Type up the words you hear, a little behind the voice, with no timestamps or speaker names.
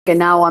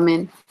Genau,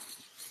 amén.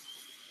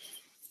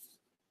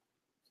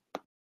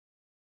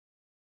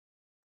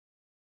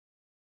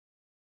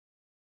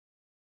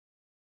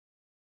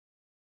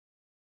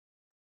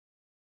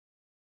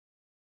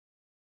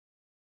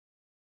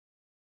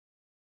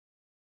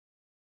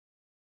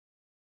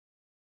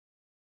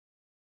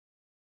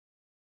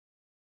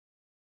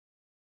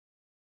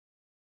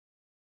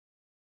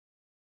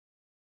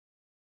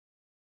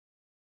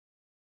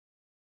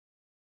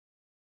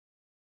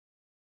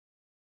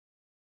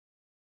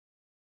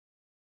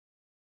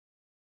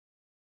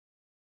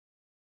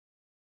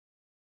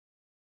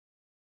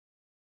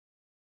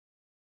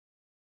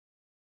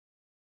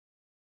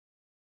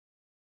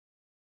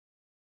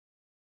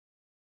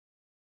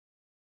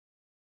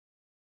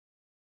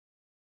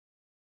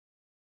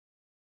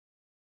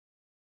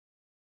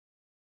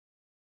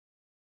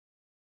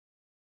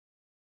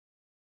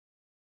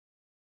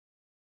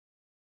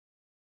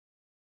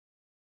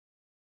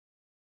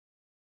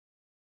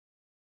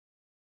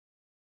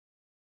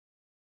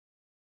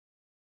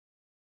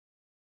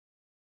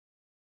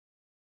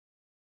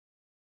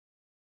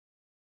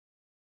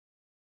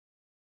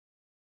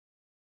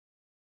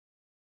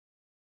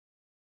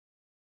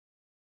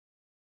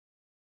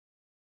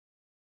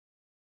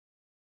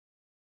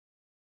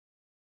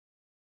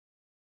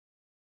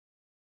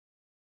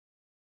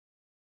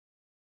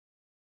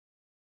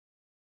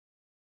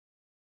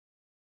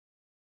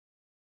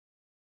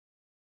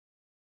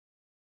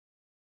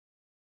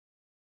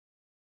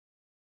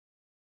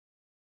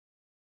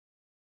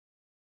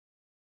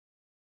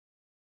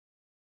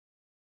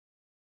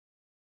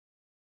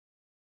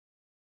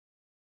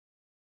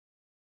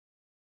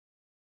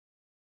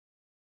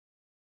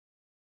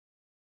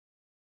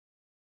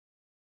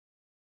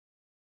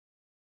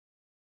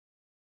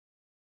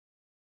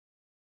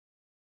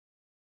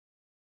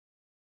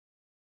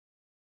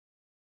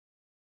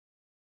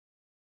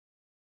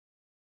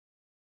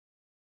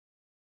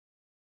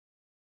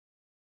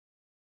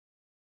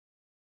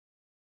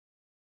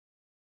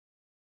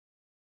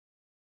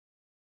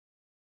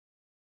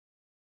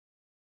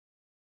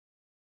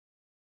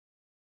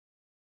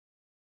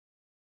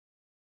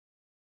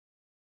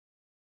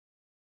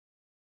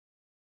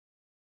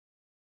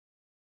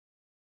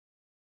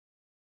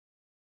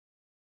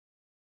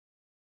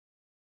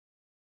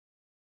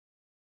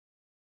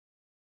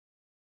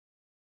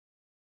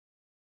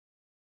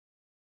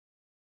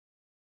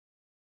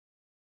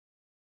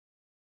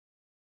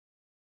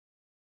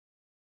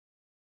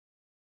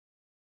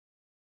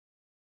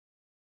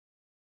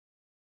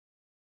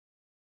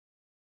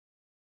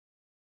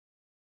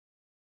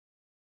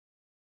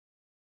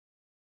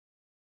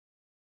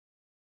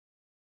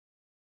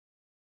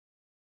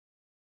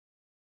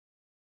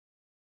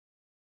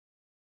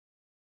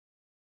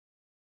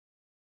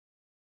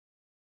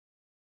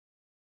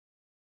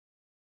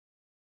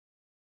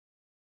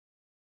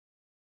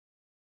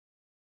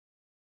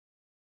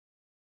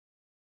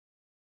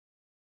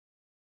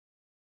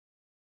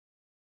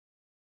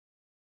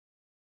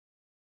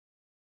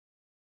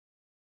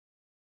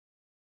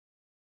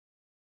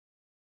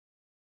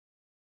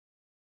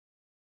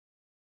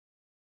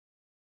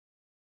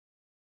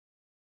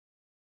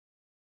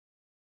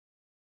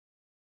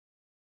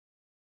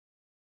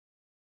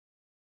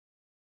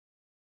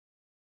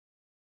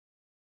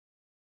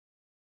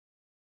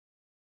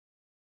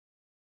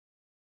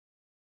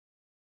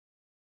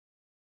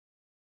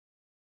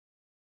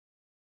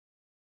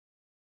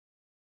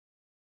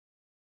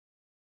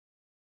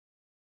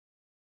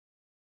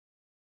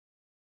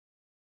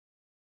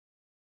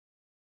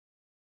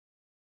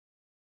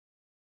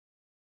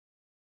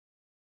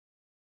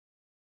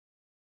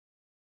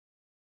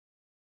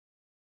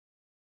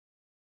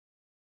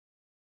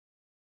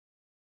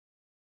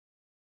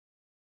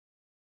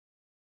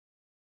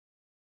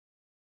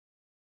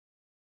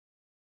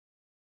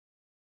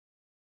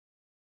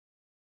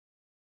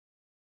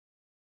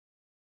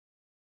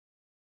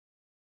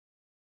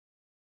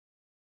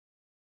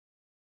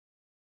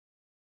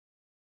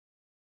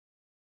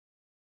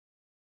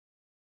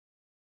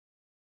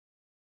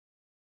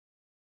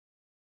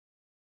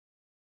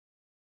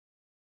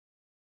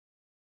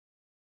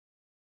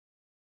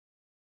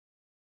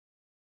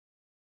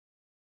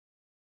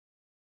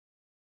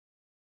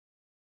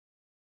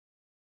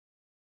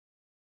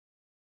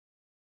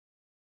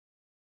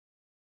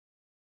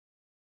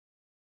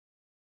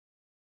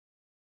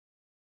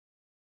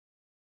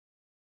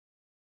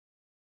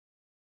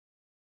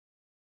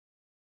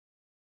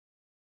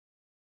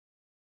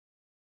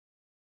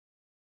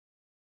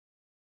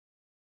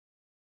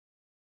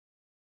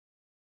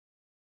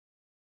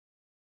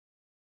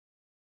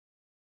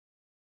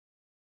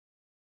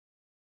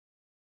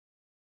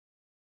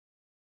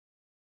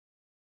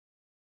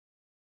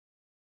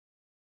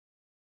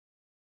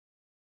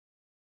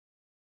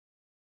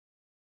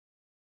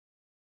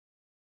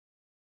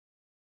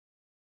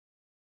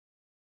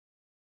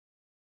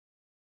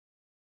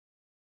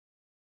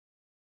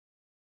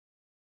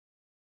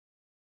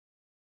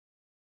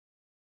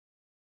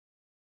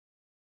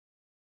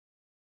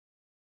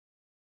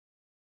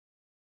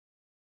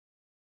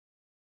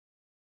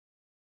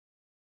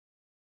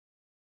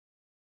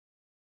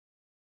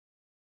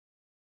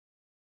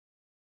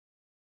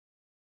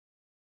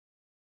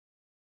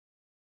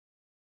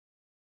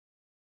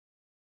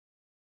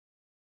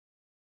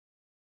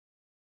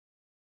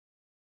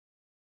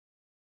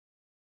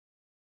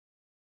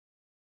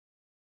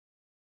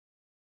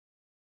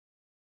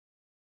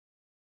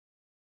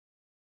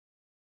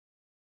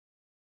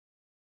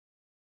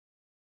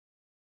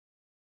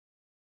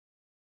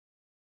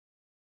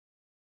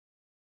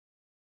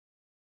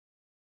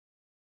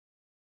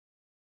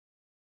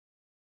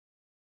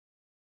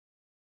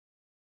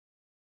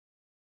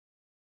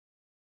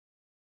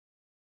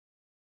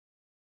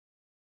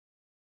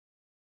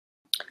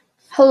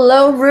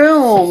 Hello,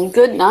 room.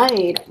 Good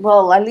night.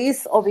 Well, at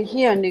least over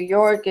here in New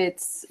York,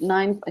 it's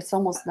nine. It's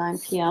almost 9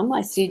 p.m.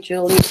 I see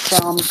Julie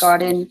from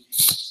Garden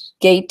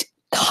Gate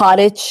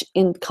Cottage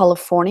in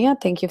California.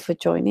 Thank you for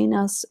joining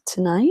us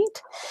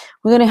tonight.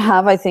 We're gonna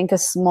have, I think, a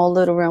small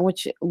little room,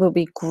 which will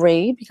be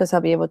great because I'll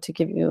be able to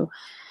give you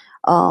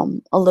a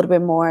little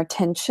bit more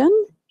attention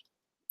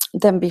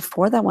than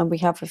before that when we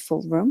have a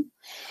full room.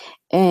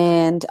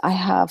 And I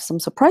have some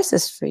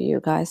surprises for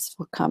you guys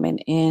for coming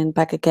in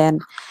back again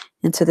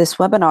into this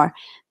webinar.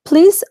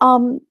 Please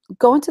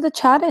go into the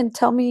chat and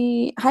tell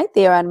me, hi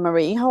there, Anne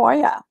Marie, how are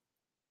you?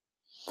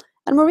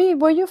 Anne Marie,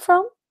 where are you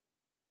from?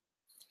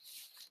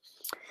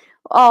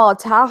 Oh,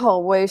 Tahoe,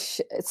 wish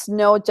it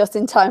snowed just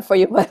in time for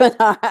your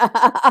webinar.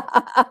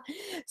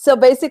 So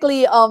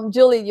basically,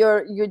 Julie,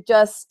 you're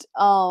just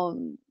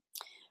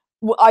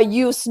are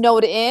you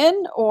snowed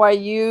in, or are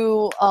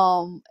you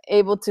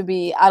able to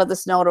be out of the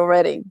snow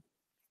already?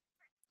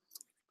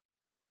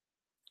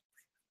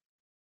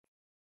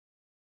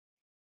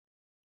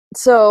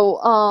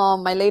 So,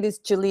 my ladies,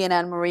 Julie and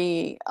Anne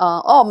Marie.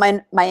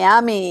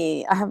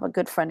 Miami. I have a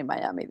good friend in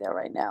Miami there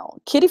right now.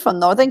 Kitty from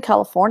Northern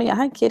California.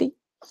 Hi, Kitty.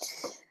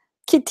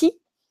 Kitty.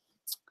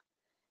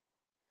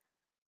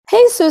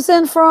 Hey,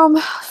 Susan from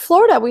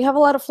Florida. We have a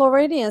lot of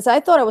Floridians. I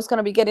thought I was going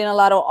to be getting a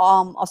lot of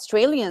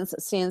Australians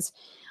since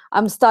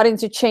I'm starting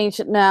to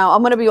change it now.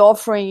 I'm going to be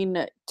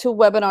offering two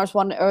webinars,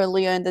 one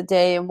earlier in the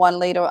day and one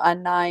later at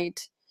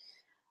night.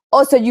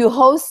 Oh, so you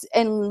host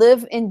and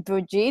live in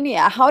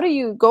Virginia. How do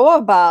you go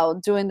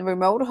about doing the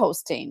remote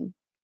hosting?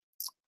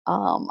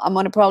 I'm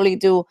going to probably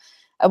do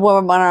a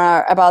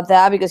webinar about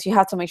that because you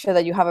have to make sure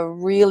that you have a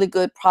really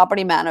good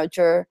property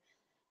manager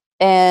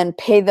and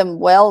pay them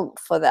well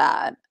for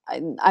that.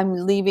 I'm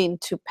leaving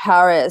to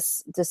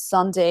Paris this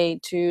Sunday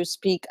to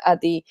speak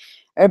at the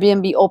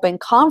Airbnb Open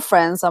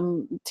Conference.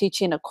 I'm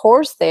teaching a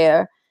course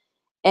there,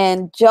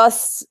 and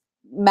just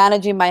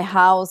managing my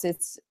house,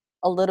 it's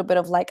a little bit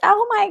of like,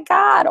 oh my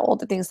God, all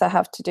the things I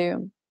have to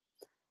do.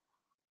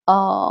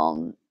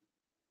 But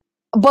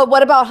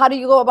what about, how do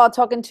you go about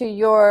talking to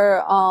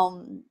your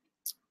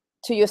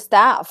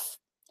staff?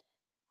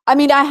 I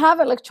mean, I have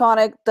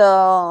electronic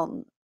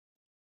the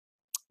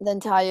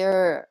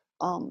entire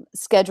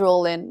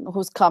schedule and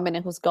who's coming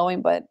and who's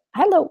going, but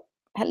hello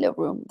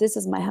room. This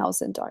is my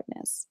house in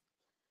darkness.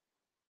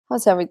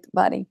 How's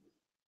everybody?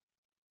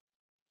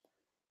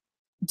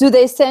 Do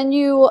they send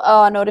you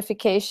a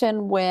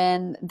notification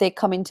when they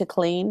come in to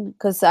clean?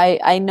 Because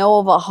I know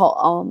of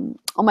on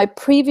my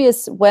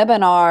previous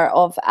webinar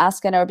of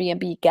Ask an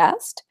Airbnb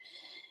Guest,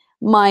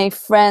 my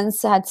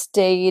friends had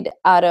stayed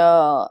at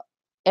a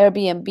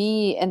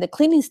Airbnb and the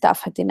cleaning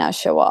staff did not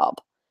show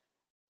up.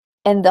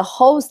 And the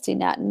host did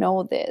not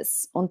know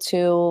this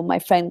until my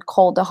friend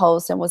called the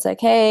host and was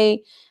like,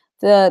 hey,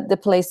 the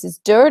place is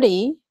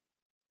dirty.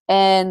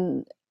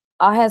 And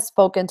I had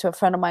spoken to a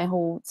friend of mine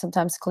who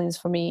sometimes cleans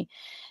for me.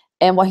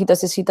 And what he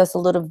does is he does a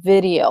little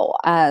video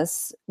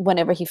as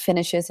whenever he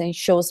finishes, and he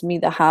shows me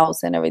the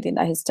house and everything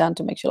that he's done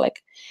to make sure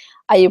like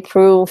I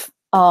approve,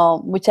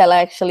 which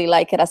I actually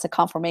like it as a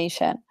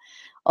confirmation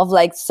of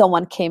like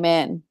someone came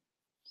in.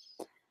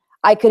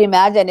 I could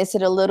imagine, is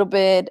it a little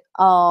bit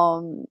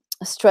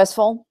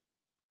stressful?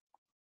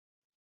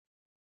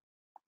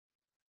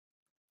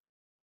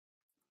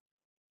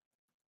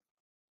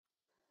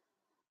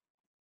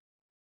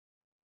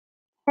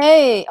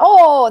 Hey,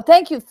 oh,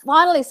 thank you.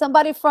 Finally,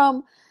 somebody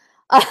from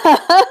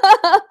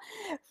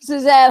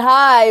Suzanne,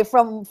 hi,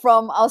 from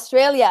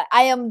Australia.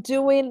 I am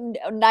doing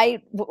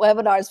night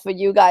webinars for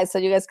you guys so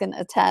you guys can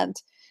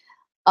attend.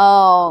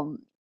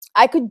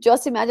 I could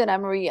just imagine,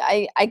 Anne-Marie,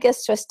 I get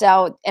stressed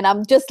out and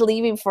I'm just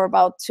leaving for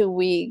about 2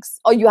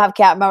 weeks. Oh, you have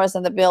cameras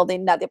in the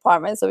building, that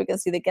department, so we can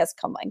see the guests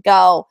come and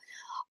go.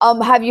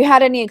 Have you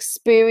had any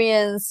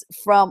experience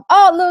from,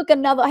 oh, look,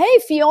 another, hey,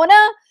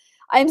 Fiona,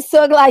 I'm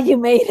so glad you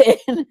made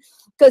it.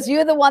 Because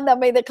you're the one that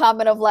made the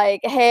comment of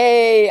like,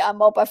 hey,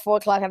 I'm up at 4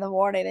 o'clock in the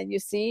morning, and you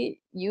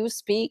see, you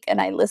speak and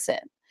I listen,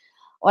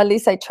 or at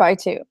least I try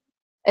to.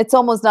 It's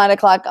almost 9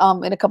 o'clock.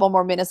 In a couple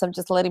more minutes, I'm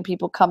just letting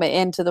people come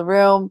into the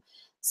room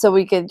so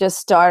we can just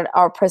start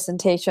our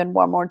presentation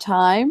one more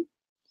time.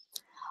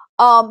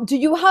 Do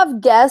you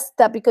have guests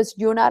that because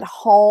you're not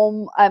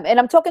home, and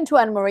I'm talking to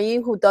Anne Marie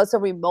who does a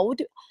remote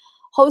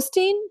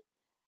hosting.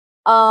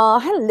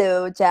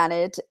 Hello,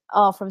 Janet,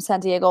 from San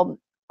Diego.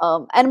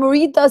 Anne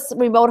Marie does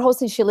remote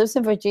hosting. She lives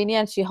in Virginia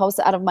and she hosts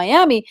out of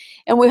Miami.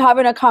 And we're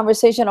having a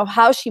conversation of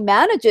how she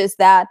manages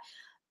that,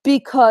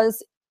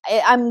 because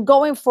I'm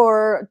going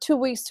for 2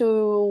 weeks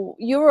to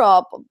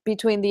Europe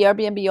between the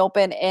Airbnb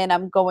Open, and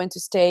I'm going to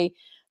stay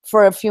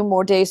for a few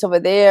more days over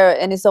there.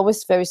 And it's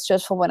always very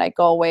stressful when I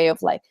go away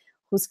of like,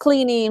 who's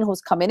cleaning, who's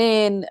coming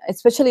in,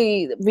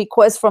 especially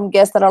requests from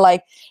guests that are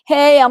like,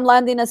 hey, I'm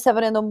landing at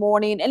 7 in the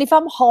morning. And if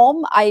I'm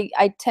home,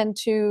 I tend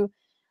to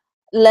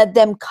let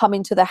them come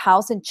into the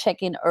house and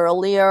check in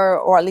earlier,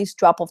 or at least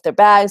drop off their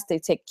bags. They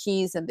take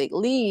keys and they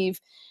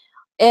leave.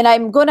 And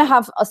I'm going to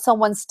have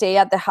someone stay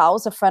at the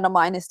house. A friend of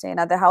mine is staying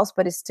at the house,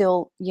 but it's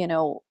still,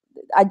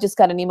 I just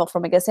got an email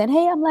from a guest saying,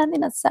 hey, I'm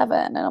landing at 7.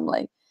 And I'm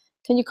like,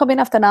 Can you come in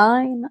after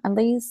 9 at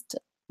least?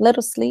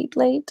 Little sleep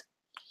late.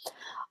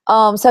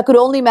 So I could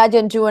only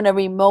imagine doing a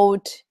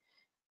remote.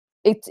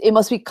 It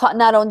must be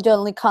not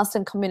only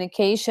constant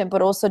communication,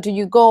 but also do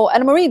you go,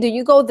 Anna Marie, do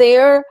you go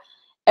there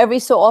every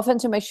so often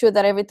to make sure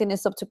that everything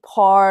is up to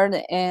par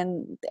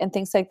and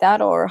things like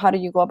that, or how do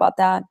you go about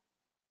that?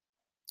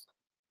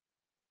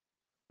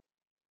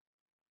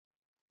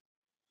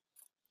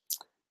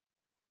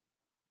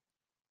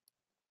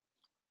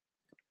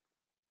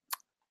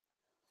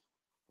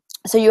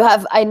 So you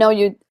have, I know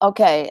you,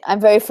 okay,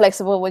 I'm very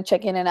flexible with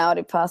checking in out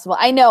if possible.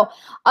 I know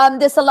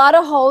there's a lot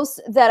of hosts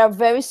that are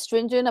very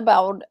stringent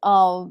about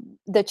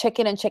the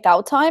check-in and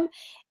check-out time.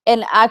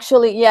 And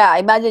actually, yeah, I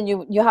imagine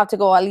you have to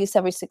go at least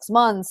every 6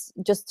 months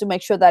just to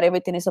make sure that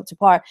everything is up to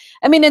par.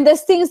 I mean, and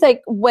there's things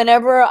like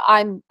whenever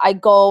I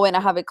go and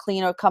I have a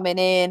cleaner coming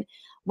in,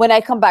 when I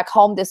come back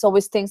home, there's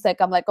always things like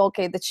I'm like,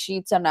 okay, the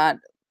sheets are not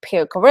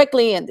paired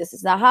correctly and this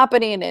is not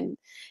happening. And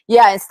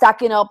yeah, and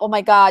stacking up, oh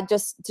my God,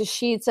 just the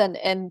sheets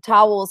and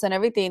towels and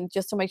everything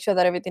just to make sure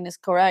that everything is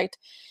correct.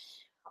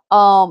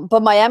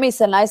 But Miami is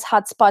a nice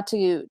hot spot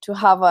to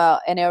have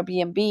an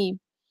Airbnb.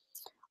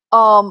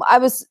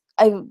 I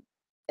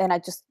and I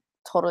just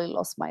totally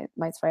lost my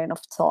train of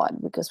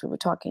thought because we were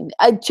talking.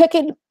 I check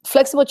in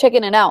flexible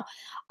checking in out.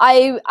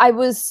 I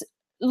was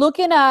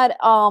looking at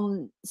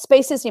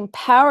spaces in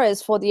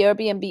Paris for the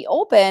Airbnb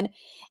open,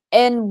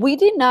 and we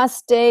did not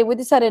stay. We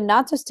decided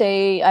not to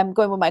stay. I'm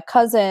going with my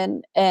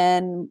cousin,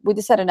 and we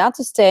decided not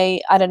to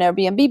stay at an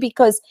Airbnb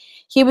because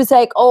he was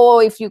like, "Oh,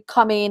 if you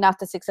come in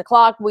after 6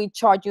 o'clock, we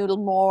charge you a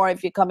little more.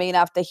 If you come in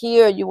after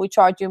here, we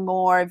charge you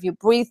more. If you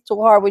breathe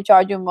too hard, we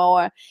charge you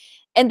more."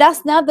 And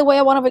that's not the way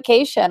I want a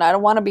vacation. I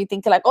don't want to be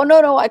thinking like, oh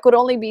no, I could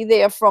only be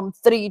there from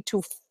 3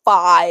 to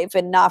 5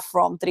 and not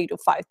from 3 to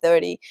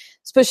 5:30,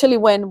 especially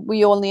when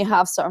we only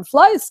have certain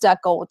flights that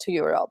go to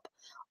Europe.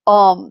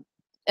 And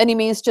it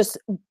means just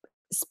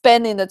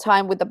spending the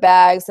time with the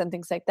bags and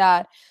things like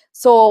that.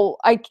 So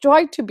I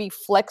try to be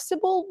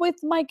flexible with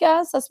my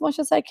guests as much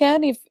as I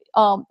can. If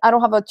I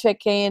don't have a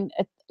check-in,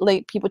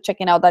 late people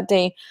checking out that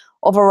day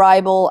of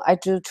arrival, I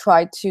do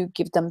try to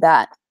give them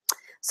that.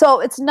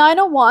 So it's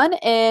 9:01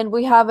 and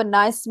we have a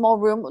nice small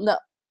room,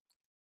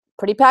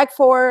 pretty packed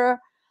for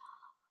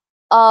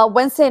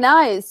Wednesday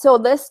night. So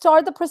let's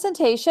start the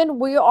presentation.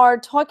 We are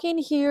talking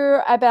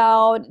here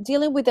about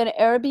dealing with an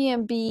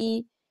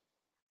Airbnb,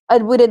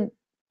 with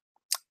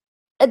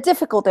a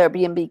difficult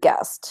Airbnb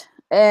guest,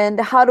 and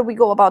how do we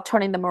go about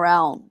turning them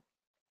around.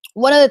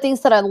 One of the things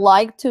that I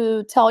like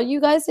to tell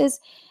you guys is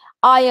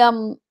I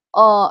am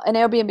an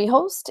Airbnb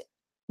host.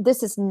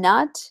 This is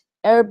not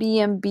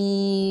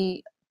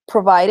Airbnb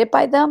provided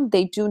by them.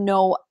 They do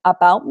know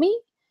about me,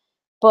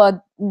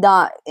 but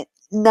not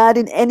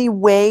in any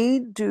way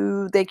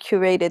do they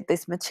curated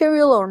this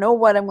material or know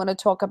what I'm going to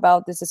talk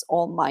about. This is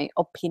all my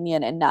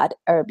opinion and not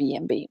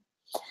Airbnb.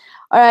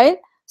 All right.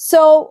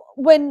 So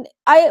when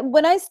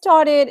I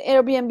started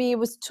Airbnb, it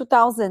was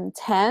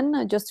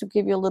 2010. Just to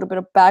give you a little bit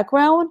of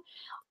background,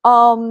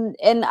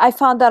 and I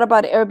found out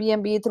about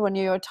Airbnb through a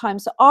New York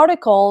Times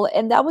article,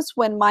 and that was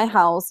when my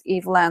house,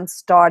 Eveland,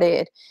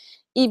 started.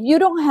 If you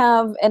don't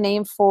have a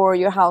name for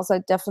your house, I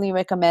definitely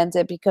recommend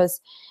it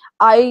because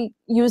I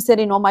use it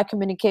in all my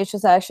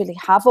communications. I actually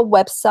have a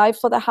website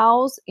for the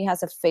house. It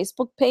has a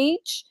Facebook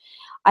page.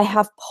 I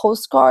have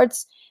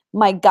postcards.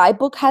 My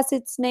guidebook has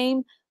its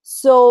name.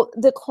 So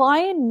the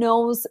client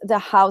knows the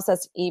house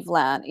as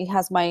Eveland. It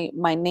has my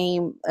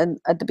name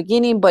at the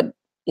beginning, but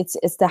it's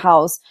the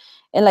house.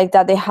 And like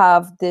that, they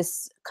have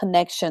this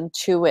connection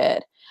to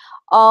it.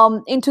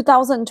 In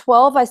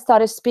 2012, I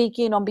started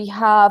speaking on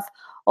behalf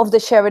of the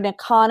sharing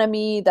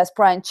economy. That's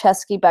Brian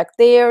Chesky back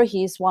there.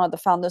 He's one of the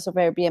founders of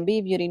Airbnb,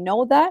 if you didn't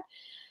know that.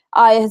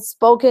 I had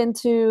spoken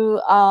to,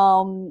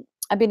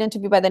 I've been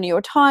interviewed by the New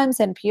York Times,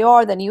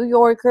 NPR, the New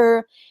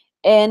Yorker,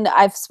 and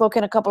I've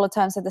spoken a couple of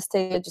times at the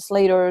state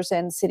legislators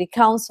and city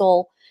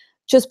council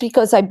just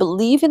because I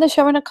believe in the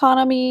sharing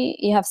economy.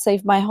 You have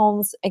saved my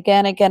homes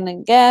again, again, and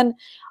again.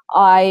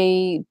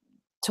 I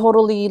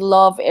totally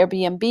love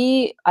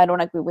Airbnb. I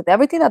don't agree with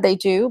everything that they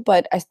do,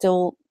 but I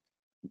still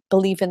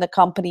believe in the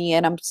company,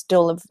 and I'm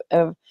still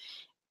about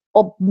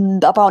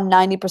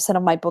 90%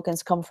 of my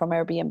bookings come from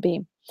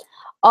Airbnb.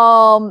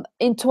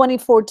 In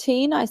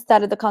 2014, I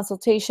started the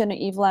consultation at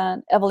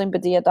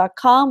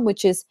evelynbadia.com,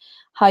 which is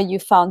how you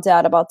found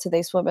out about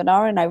today's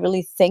webinar. And I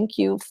really thank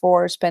you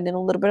for spending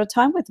a little bit of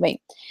time with me.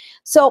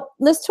 So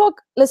let's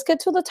get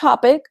to the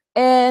topic.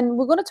 And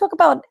we're going to talk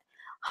about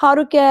how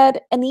to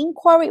get an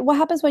inquiry. What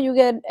happens when you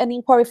get an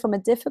inquiry from a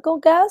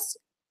difficult guest?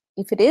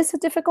 If it is a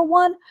difficult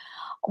one,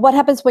 what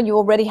happens when you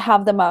already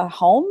have them at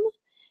home?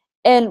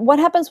 And what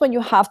happens when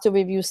you have to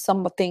review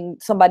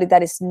somebody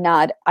that is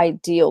not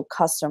ideal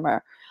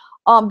customer?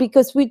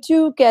 Because we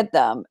do get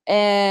them,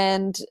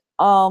 and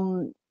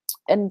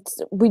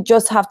we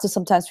just have to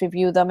sometimes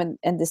review them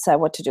and decide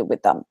what to do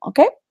with them.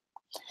 Okay.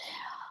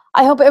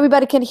 I hope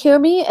everybody can hear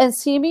me and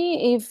see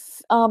me.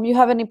 If you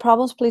have any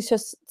problems, please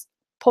just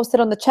post it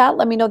on the chat.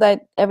 Let me know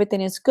that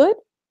everything is good.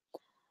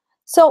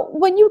 So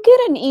when you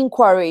get an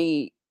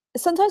inquiry,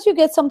 sometimes you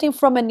get something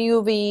from a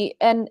newbie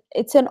and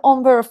it's an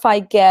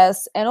unverified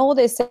guest, and all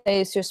they say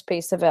is your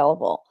space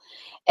available.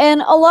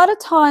 And a lot of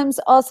times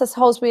us as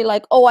hosts, we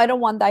like, oh, I don't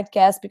want that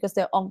guest because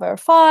they're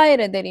unverified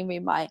and they didn't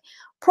read my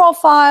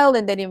profile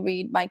and they didn't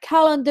read my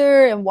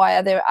calendar, and why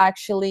are they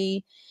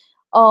actually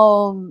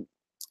um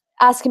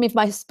asking me if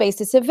my space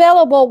is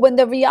available, when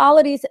the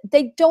reality is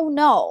they don't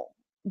know.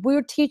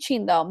 We're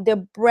teaching them. They're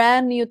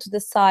brand new to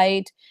the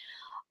site.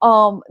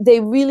 They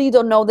really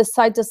don't know. The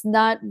site does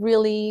not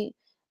really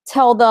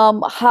tell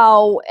them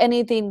how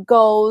anything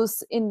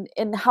goes in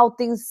how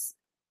things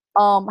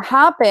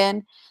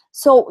happen.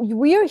 So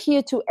we're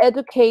here to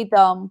educate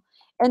them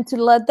and to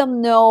let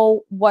them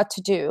know what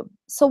to do.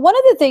 So one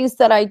of the things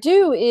that I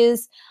do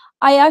is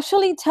I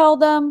actually tell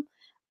them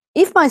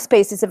if my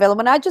space is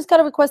available. And I just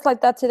got a request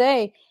like that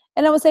today.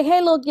 And I would say,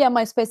 hey, look, yeah,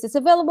 my space is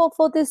available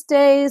for these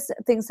days,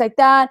 things like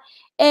that.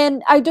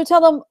 And I do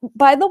tell them,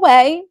 by the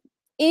way,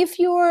 if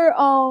you're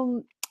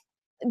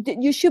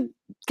you should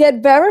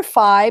get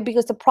verified,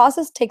 because the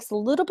process takes a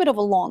little bit of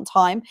a long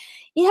time.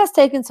 It has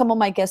taken some of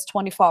my guests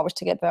 24 hours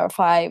to get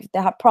verified. They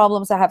have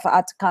problems. I have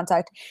had to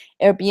contact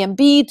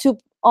Airbnb to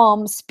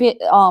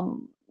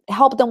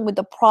help them with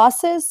the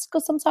process,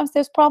 because sometimes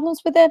there's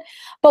problems with it.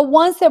 But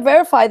once they're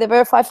verified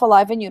for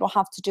life, and you don't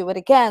have to do it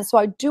again. So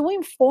I do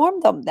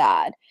inform them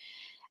that.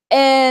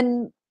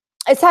 And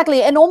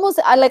exactly, and almost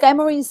like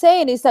Anne-Marie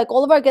saying, it's like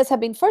all of our guests have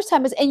been first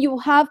timers, and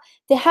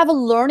they have a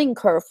learning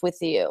curve with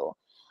you,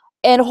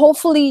 and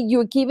hopefully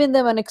you're giving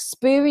them an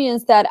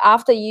experience that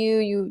after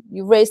you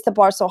raise the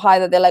bar so high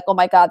that they're like, oh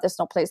my God, there's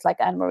no place like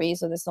Anne-Marie,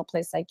 so there's no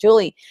place like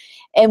Julie.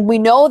 And we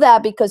know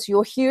that because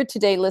you're here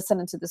today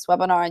listening to this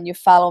webinar, and you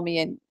follow me,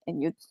 and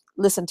you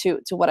listen to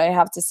what I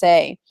have to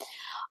say.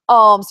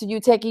 So you're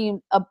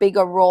taking a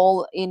bigger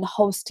role in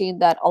hosting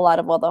that a lot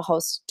of other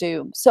hosts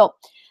do. So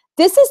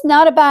this is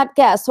not a bad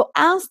guest. So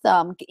ask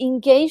them,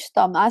 engage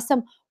them, ask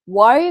them,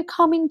 why are you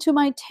coming to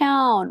my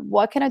town?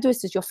 What can I do?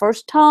 Is this your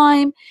first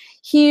time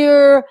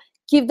here?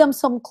 Give them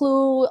some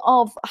clue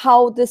of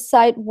how the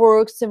site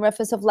works in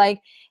reference of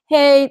like,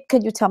 hey,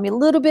 can you tell me a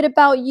little bit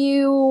about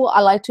you? I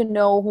like to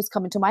know who's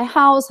coming to my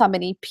house, how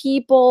many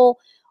people,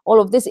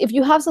 all of this. If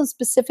you have some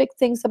specific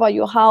things about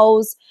your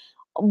house,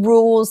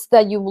 rules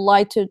that you would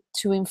like to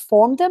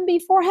inform them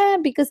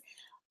beforehand, because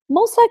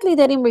most likely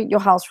they didn't read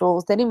your house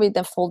rules. They didn't read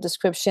the full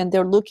description.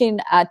 They're looking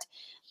at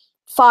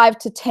 5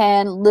 to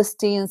 10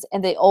 listings,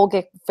 and they all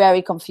get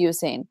very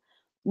confusing,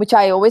 which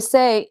I always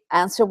say,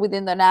 answer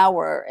within an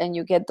hour and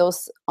you get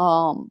those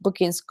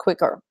bookings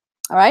quicker.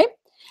 All right.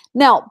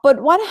 Now,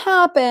 but what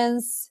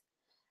happens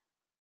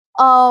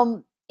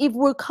if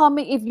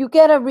you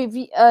get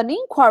an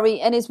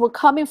inquiry and we're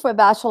coming for a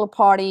bachelor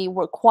party,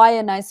 we're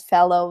quiet, nice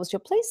fellows,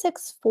 your place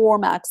 6 4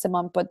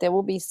 maximum, but there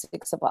will be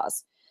 6 of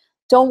us.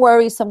 Don't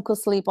worry, some could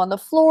sleep on the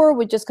floor.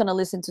 We're just going to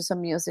listen to some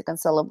music and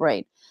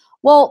celebrate.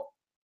 Well,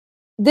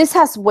 this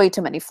has way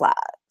too many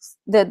flags.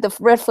 The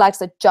red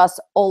flags are just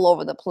all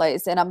over the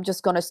place, and I'm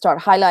just going to start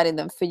highlighting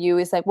them for you.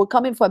 It's like, we're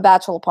coming for a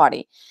bachelor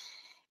party.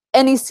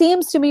 And it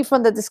seems to me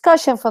from the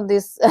discussion, from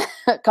this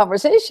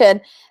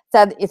conversation,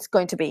 that it's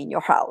going to be in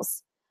your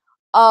house.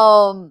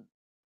 And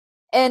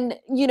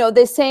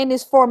they're saying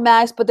it's 4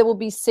 max, but there will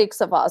be 6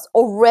 of us.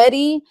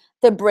 Already,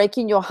 they're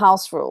breaking your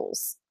house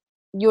rules.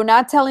 You're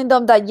not telling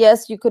them that,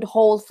 yes, you could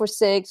hold for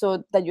 6,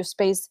 or that your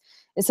space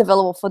is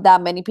available for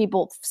that many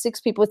people.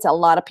 6 people, it's a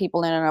lot of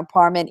people in an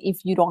apartment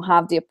if you don't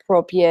have the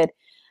appropriate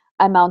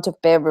amount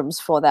of bedrooms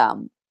for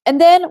them.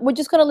 And then we're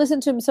just going to listen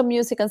to some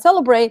music and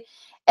celebrate.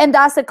 And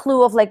that's a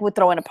clue of like, we're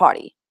throwing a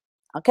party.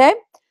 Okay?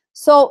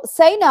 So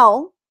say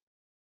no,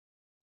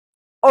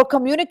 or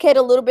communicate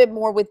a little bit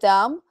more with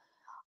them.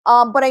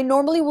 But I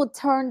normally will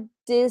turn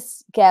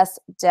this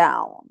guest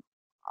down.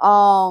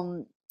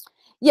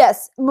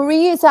 Yes,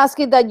 Marie is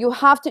asking that you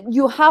have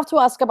to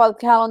ask about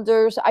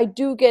calendars. I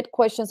do get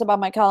questions about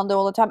my calendar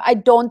all the time. I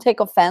don't take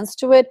offense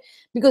to it,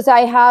 because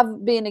I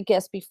have been a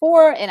guest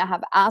before and I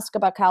have asked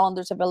about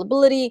calendars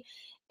availability,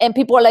 and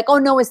people are like, oh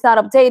no, it's not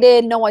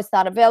updated, no, it's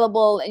not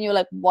available. And you're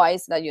like, why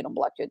is it that you don't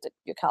block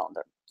your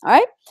calendar? All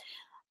right.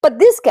 But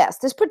this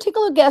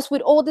particular guest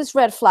with all these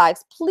red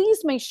flags,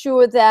 please make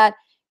sure that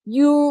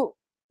you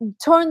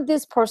turn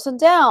this person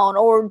down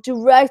or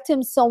direct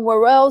him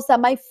somewhere else that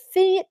might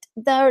fit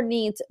their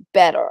needs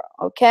better.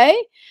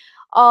 Okay.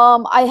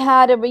 I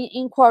had a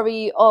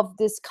inquiry of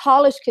these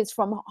college kids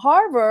from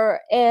Harvard,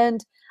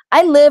 and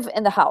I live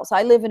in the house.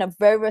 I live in a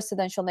very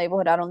residential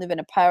neighborhood. I don't live in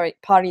a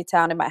party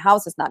town, and my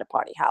house is not a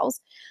party house.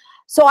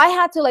 So I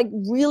had to like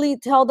really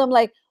tell them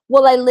like,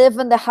 well, I live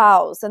in the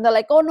house. And they're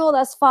like, oh no,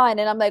 that's fine.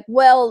 And I'm like,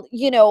 well,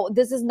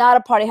 this is not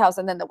a party house.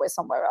 And then they were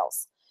somewhere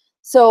else.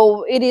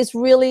 So it is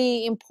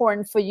really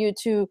important for you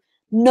to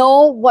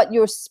know what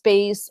your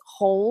space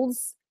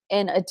holds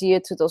and adhere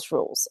to those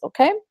rules.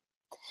 Okay.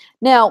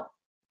 Now,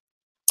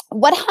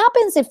 what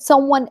happens if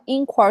someone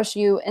inquires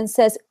you and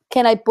says,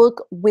 can I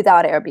book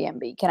without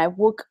Airbnb? Can I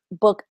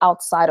book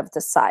outside of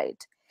the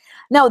site?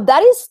 Now,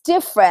 that is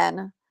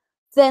different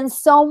than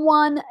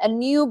a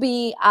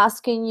newbie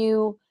asking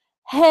you,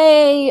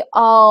 hey,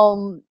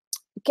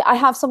 I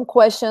have some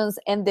questions,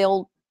 and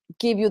they'll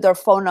give you their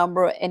phone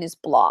number and it's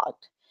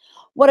blocked.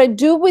 What I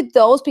do with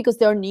those, because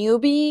they're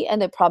newbie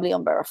and they're probably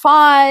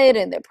unverified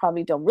and they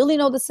probably don't really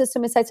know the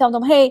system, is I tell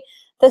them, hey,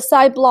 the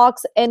site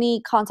blocks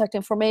any contact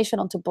information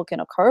until booking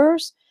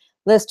occurs.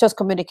 Let's just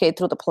communicate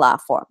through the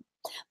platform.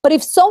 But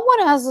if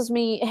someone asks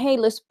me, hey,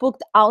 let's book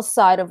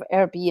outside of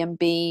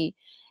Airbnb,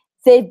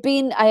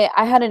 I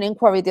had an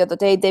inquiry the other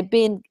day. They've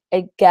been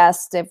a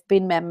guest, they've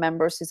been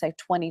members since like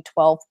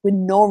 2012 with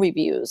no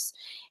reviews.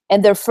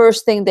 And their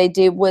first thing they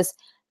did was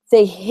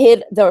they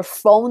hid their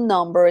phone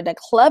number in a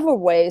clever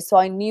way. So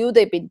I knew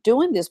they'd been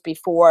doing this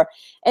before.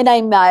 And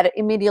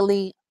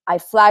immediately, I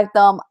flagged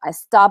them, I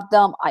stopped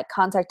them, I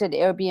contacted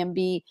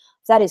Airbnb.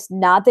 That is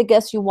not the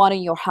guest you want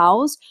in your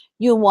house.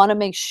 You want to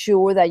make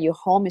sure that your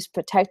home is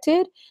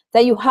protected,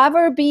 that you have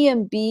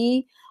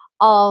Airbnb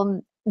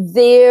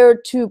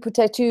there to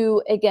protect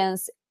you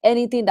against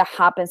anything that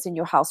happens in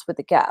your house with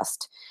the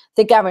guest.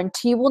 The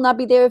guarantee will not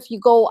be there if you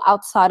go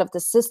outside of the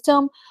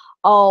system.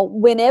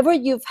 Whenever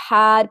you've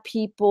heard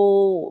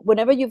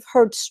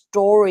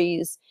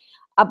stories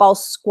about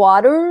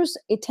squatters,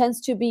 it tends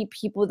to be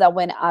people that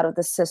went out of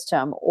the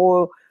system,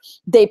 or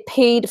they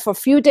paid for a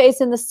few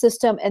days in the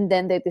system and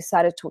then they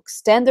decided to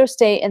extend their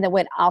stay and they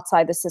went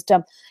outside the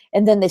system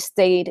and then they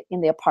stayed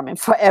in the apartment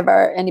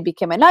forever and it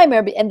became a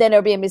nightmare. And then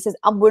Airbnb says,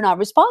 we're not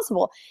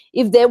responsible.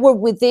 If they were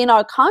within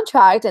our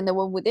contract and they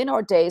were within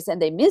our days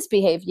and they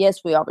misbehave,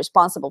 yes, we are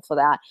responsible for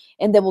that,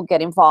 and they will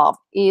get involved.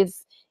 If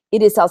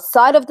it is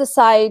outside of the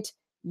site,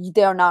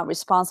 they're not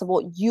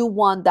responsible. You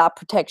want that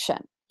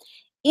protection.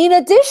 In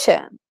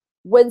addition,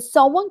 when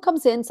someone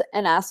comes in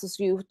and asks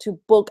you to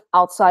book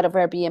outside of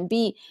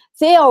Airbnb,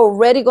 they are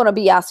already going to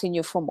be asking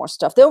you for more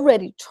stuff. They're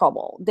already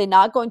trouble. They're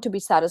not going to be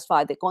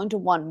satisfied. They're going to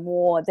want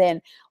more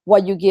than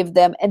what you give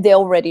them, and they're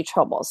already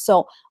trouble.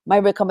 So my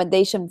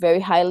recommendation very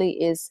highly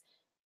is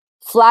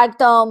flag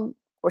them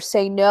or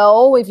say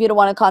no if you don't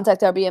want to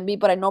contact Airbnb,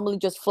 but I normally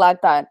just flag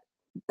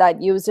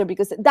that user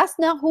because that's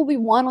not who we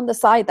want on the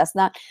site. That's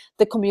not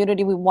the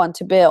community we want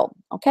to build,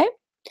 okay?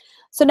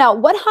 So now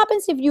what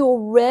happens if you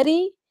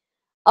already,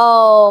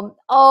 oh,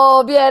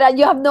 Viera,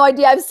 you have no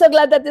idea. I'm so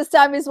glad that this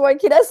time is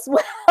working as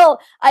well.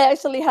 I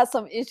actually had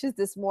some issues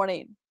this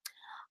morning.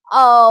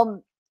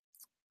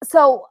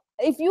 So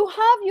if you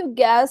have your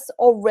guests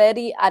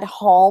already at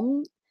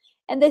home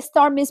and they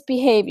start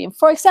misbehaving,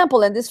 for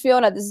example, and this,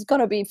 Fiona, this is going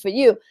to be for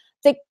you.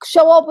 They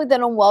show up with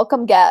an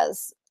unwelcome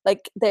guest,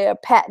 like their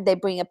pet, they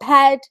bring a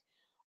pet,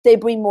 they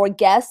bring more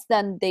guests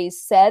than they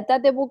said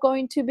that they were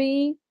going to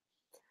be.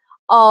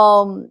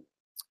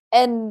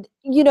 And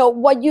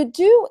what you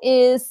do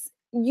is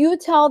you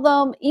tell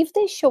them if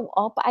they show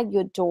up at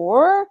your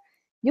door,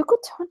 you could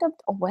turn them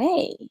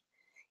away.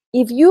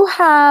 If you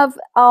have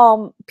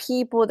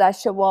people that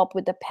show up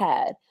with a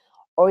pet,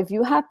 or if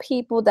you have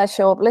people that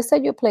show up, let's say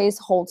your place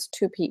holds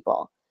 2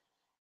 people,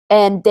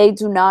 and they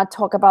do not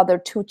talk about their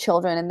 2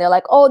 children, and they're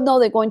like, oh no,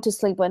 they're going to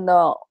sleep on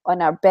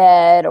our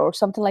bed or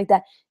something like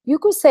that. You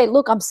could say,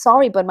 look, I'm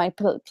sorry, but my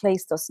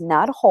place does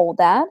not hold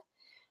that.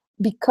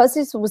 Because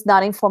this was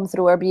not informed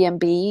through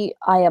Airbnb,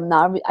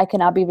 I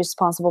cannot be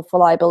responsible for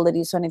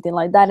liabilities or anything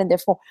like that, and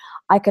therefore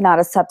I cannot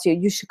accept you.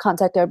 You should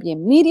contact Airbnb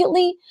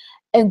immediately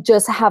and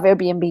just have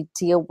Airbnb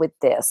deal with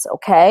this,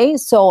 okay?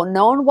 So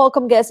no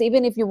unwelcome guests,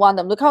 even if you want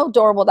them. Look how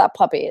adorable that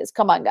puppy is.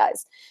 Come on,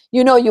 guys.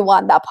 You know you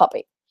want that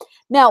puppy.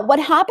 Now, what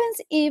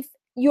happens if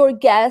your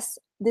guest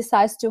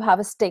decides to have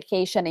a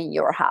staycation in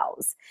your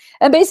house?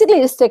 And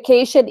basically, a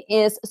staycation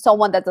is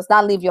someone that does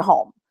not leave your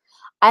home.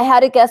 I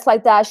had a guest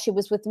like that. She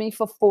was with me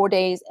for 4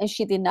 days and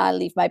she did not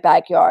leave my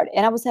backyard.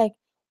 And I was like,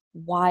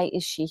 why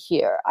is she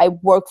here? I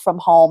work from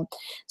home,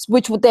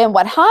 which then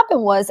what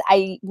happened was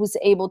I was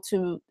able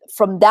to,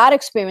 from that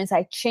experience,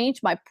 I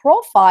changed my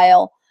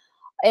profile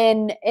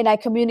and I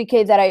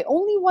communicate that I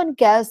only want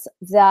guests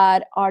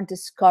that are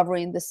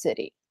discovering the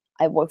city.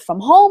 I work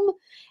from home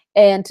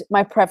and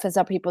my preference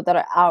are people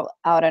that are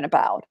out and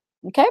about.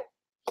 Okay.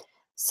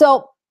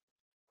 So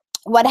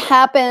what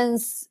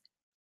happens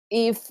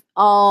if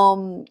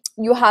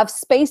you have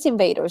space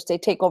invaders? They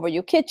take over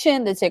your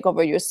kitchen, they take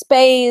over your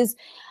space.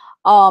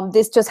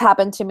 This just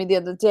happened to me the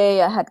other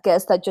day. I had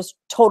guests that just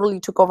totally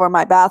took over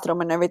my bathroom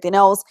and everything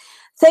else.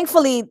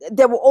 Thankfully,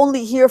 they were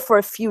only here for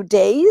a few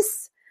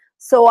days.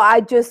 So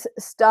I just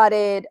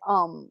decided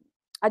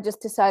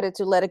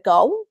to let it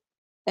go.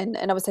 And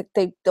I was like,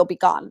 they'll be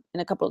gone in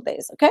a couple of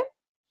days, okay?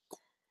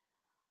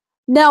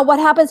 Now, what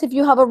happens if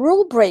you have a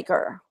rule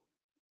breaker?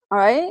 All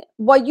right,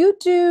 what you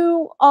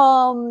do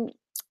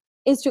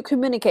is you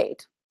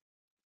communicate.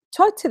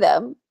 Talk to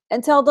them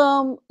and tell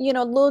them,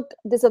 look,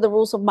 these are the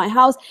rules of my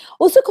house.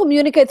 Also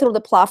communicate through the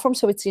platform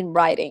so it's in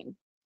writing.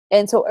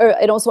 And so,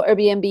 and also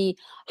Airbnb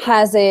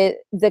has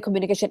the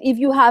communication. If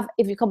you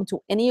come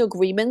to any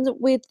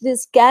agreement with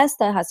this guest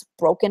that has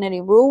broken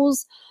any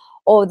rules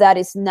or that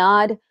is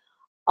not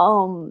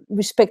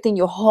respecting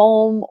your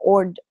home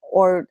or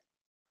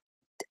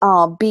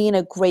being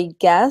a great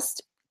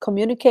guest,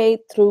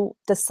 communicate through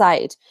the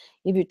site.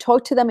 If you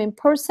talk to them in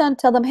person,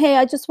 tell them, hey,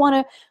 I just want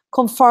to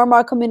confirm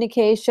our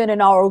communication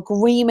and our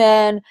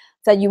agreement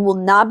that you will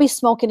not be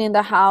smoking in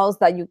the house,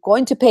 that you're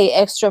going to pay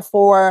extra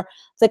for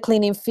the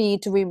cleaning fee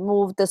to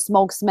remove the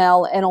smoke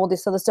smell and all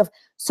this other stuff.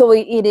 So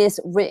it is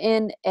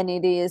written and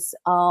it is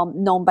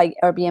known by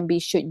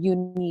Airbnb should you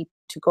need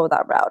to go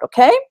that route,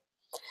 okay?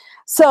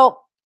 So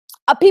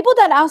people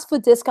that ask for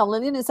discount,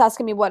 Lillian is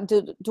asking me, what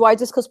do I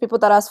discuss people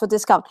that ask for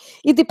discount?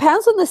 It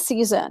depends on the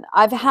season.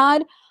 I've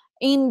had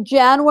in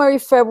January,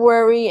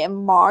 February,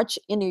 and March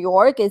in New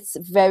York, it's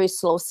very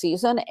slow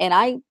season, and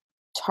I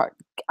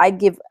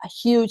give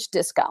huge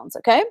discounts.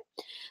 Okay,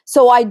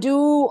 so I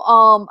do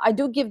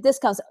give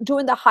discounts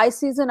during the high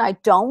season. I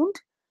don't,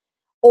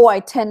 or I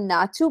tend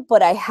not to,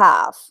 but I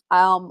have.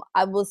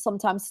 I will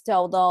sometimes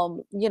tell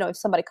them, if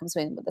somebody comes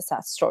in with a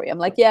sad story, I'm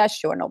like, yeah,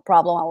 sure, no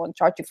problem. I won't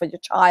charge you for your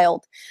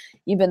child,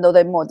 even though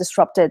they're more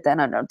disrupted than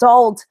an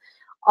adult,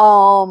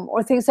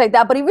 or things like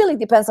that. But it really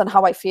depends on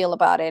how I feel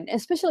about it.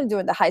 Especially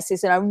during the high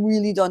season, I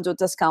really don't do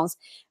discounts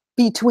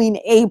between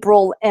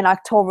April and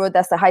October.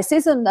 That's the high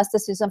season. That's the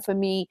season for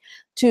me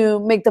to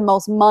make the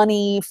most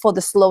money for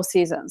the slow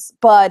seasons.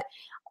 But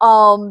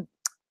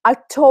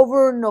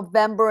October,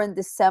 November, and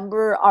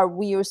December are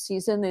weird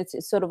season. It's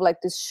sort of like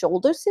this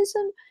shoulder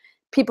season.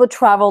 People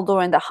travel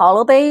during the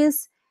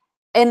holidays.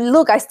 And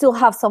look, I still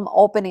have some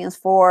openings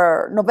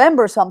for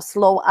November, so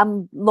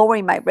I'm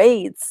lowering my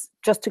rates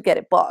just to get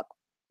it booked.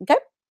 Okay?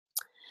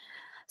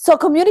 So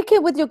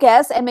communicate with your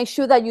guests and make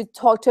sure that you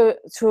talk to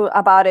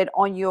about it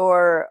on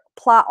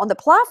on the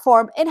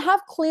platform, and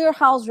have clear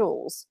house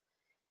rules.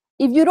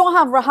 If you don't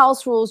have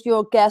house rules,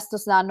 your guest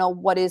does not know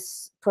what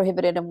is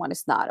prohibited and what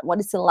is not, what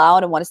is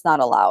allowed and what is not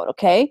allowed,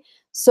 okay?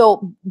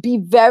 So be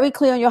very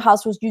clear on your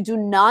house rules. You do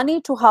not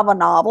need to have a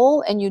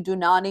novel, and you do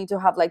not need to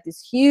have like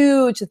this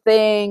huge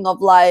thing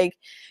of like,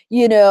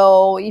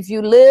 if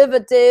you live a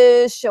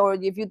dish, or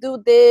if you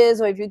do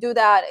this, or if you do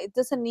that. It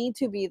doesn't need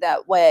to be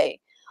that way.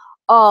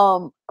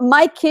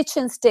 My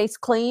kitchen stays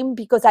clean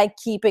because I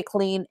keep it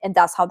clean, and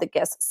that's how the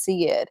guests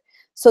see it.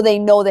 So they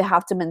know they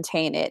have to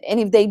maintain it. And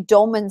if they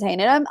don't maintain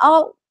it,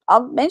 I'll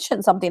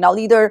mention something. I'll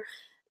either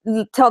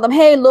tell them,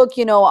 hey, look,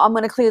 I'm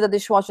going to clear the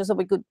dishwasher so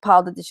we could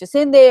pile the dishes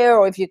in there.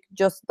 Or if you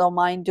just don't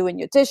mind doing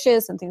your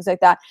dishes and things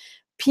like that.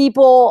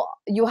 People,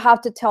 you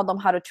have to tell them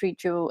how to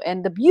treat you.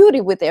 And the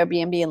beauty with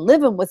Airbnb and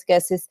living with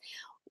guests is,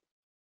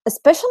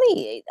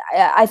 especially,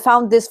 I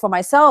found this for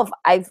myself,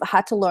 I've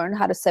had to learn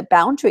how to set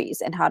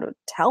boundaries and how to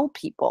tell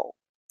people.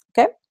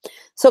 Okay.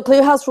 So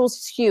clear house rules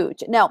is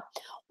huge. Now,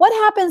 what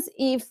happens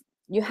if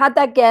you had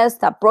that guest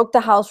that broke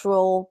the house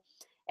rule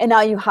and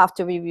now you have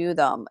to review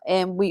them?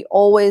 And we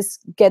always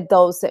get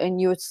those,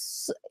 and you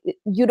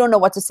don't know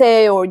what to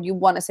say, or you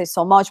want to say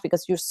so much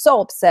because you're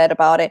so upset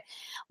about it.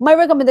 My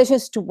recommendation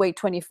is to wait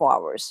 24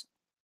 hours.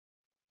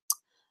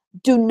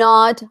 Do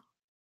not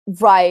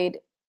write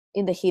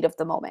in the heat of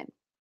the moment.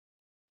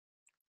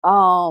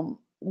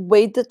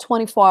 Wait the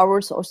 24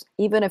 hours or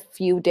even a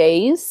few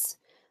days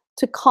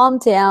to calm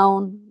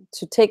down,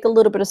 to take a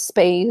little bit of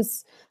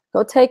space,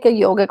 go take a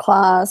yoga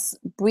class,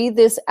 breathe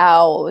this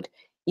out.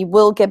 It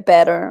will get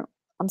better.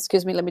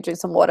 Excuse me, let me drink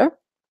some water.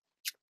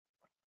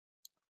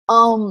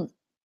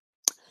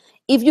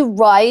 If you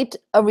write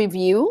a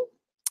review,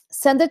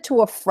 send it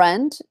to a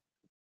friend,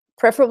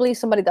 preferably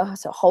somebody that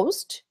has a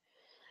host,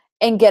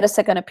 and get a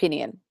second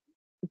opinion.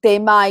 They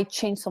might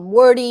change some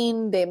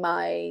wording. They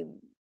might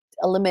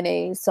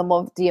eliminate some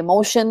of the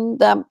emotion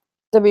that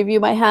the review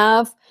might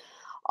have.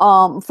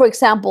 For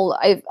example,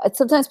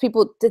 sometimes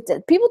people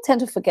tend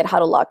to forget how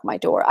to lock my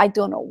door. I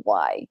don't know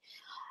why.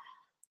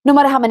 No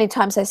matter how many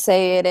times I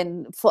say it,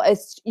 and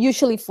it's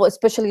usually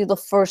especially the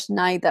first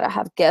night that I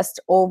have guests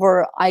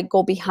over, I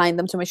go behind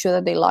them to make sure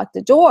that they lock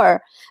the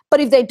door.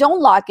 But if they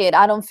don't lock it,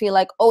 I don't feel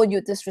like, oh,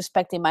 you're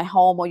disrespecting my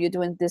home, or you're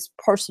doing this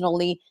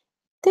personally.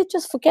 They're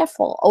just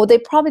forgetful. Or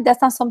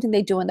that's not something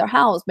they do in their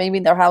house. Maybe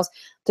in their house,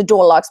 the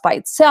door locks by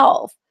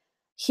itself.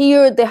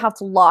 Here, they have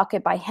to lock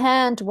it by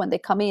hand when they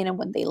come in and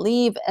when they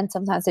leave. And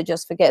sometimes they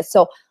just forget.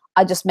 So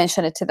I just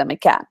mention it to them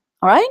again.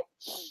 All right.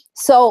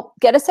 So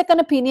get a second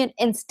opinion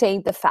and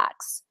state the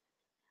facts.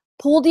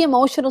 Pull the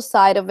emotional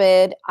side of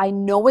it. I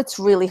know it's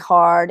really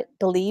hard.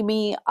 Believe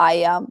me, I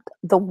am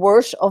the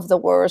worst of the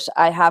worst.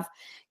 I have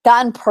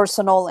gotten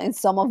personal in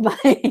some of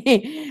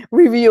my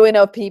reviewing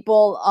of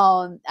people.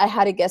 I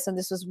had a guest, and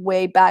this was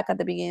way back at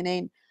the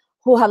beginning,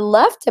 who had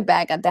left a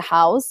bag at the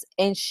house,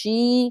 and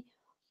she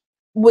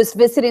was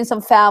visiting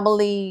some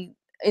family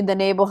in the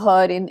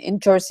neighborhood in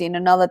Jersey, in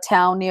another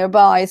town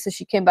nearby. So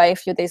she came by a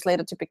few days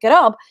later to pick it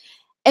up.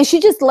 And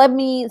she just let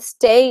me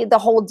stay the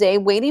whole day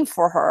waiting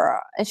for her.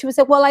 And she was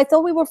like, well, I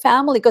thought we were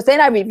family. Because then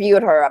I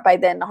reviewed her. By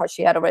then,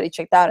 she had already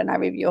checked out, and I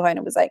reviewed her. And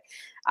I was like,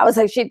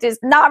 she does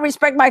not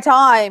respect my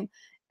time.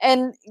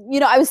 And,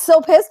 I was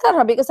so pissed at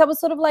her because I was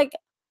sort of like,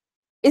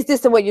 is this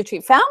the way you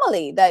treat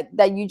family?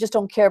 That you just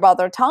don't care about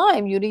their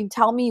time? You didn't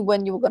tell me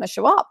when you were going to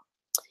show up.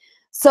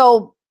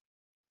 So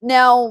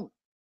now,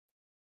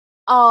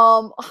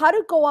 how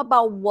to go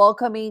about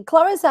welcoming.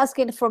 Clara is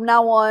asking, from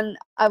now on,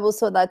 I will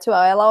say that too.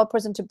 I allow a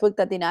person to book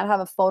that did not have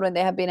a photo and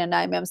they have been a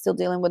nightmare. I'm still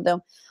dealing with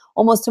them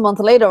almost 2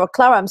 months later, or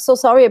Clara, I'm so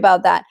sorry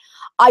about that.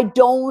 I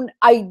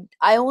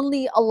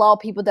only allow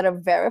people that are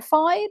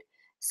verified.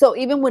 So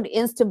even with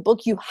instant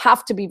book, you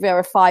have to be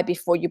verified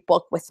before you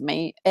book with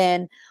me.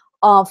 And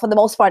for the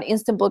most part,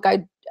 instant book,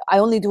 I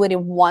only do it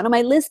in one of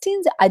my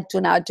listings. I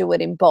do not do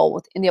it in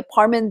both. In the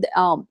apartment,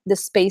 the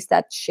space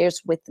that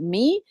shares with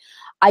me,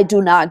 I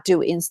do not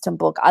do instant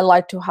book. I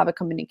like to have a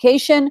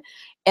communication,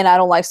 and I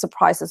don't like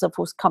surprises of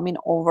who's coming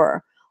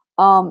over.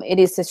 It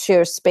is a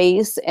shared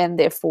space, and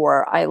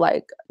therefore I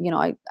like,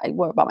 I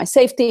worry about my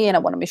safety, and I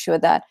want to make sure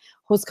that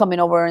who's coming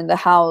over in the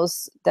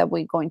house, that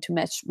we're going to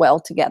mesh well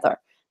together,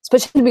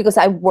 especially because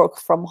I work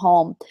from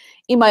home.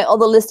 In my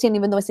other listing,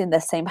 even though it's in the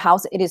same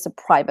house, it is a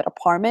private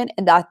apartment,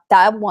 and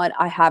that one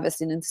I have is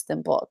an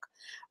instant book.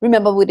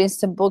 Remember, with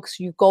instant books,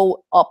 you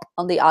go up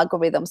on the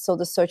algorithm, so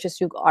the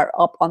searches you are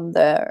up on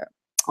the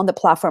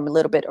platform a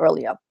little bit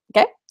earlier.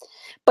 Okay.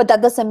 But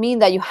that doesn't mean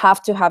that you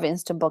have to have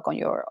instant book on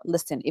your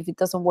listing. If it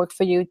doesn't work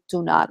for you,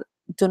 do not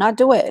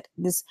do it.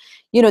 This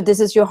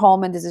is your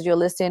home and this is your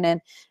listing.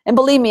 And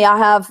believe me, I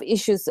have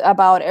issues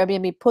about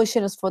Airbnb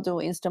pushing us for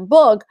doing instant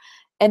book,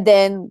 and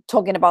then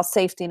talking about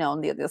safety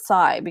on the other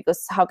side,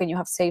 because how can you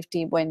have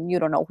safety when you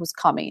don't know who's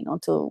coming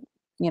until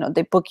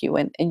they book you,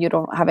 and you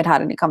haven't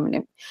had any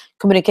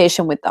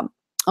communication with them.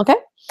 Okay.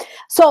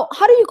 So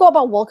how do you go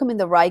about welcoming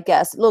the right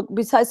guests? Look,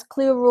 besides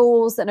clear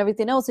rules and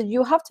everything else,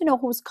 you have to know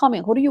who's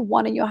coming. Who do you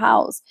want in your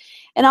house?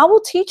 And I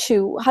will teach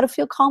you how to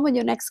feel calm when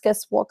your next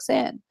guest walks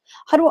in,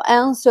 how to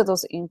answer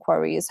those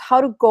inquiries,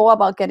 how to go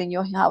about getting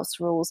your house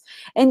rules.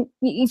 And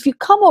if you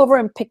come over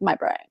and pick my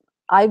brain,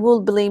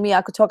 believe me,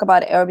 I could talk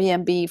about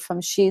Airbnb,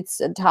 from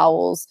sheets and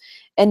towels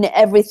and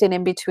everything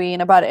in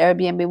between about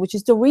Airbnb, which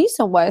is the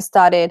reason why I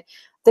started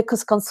the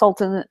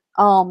consultant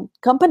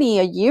company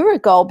a year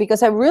ago,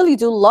 because I really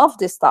do love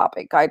this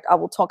topic. I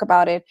will talk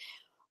about it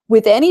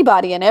with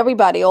anybody and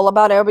everybody, all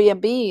about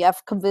Airbnb.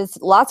 I've convinced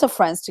lots of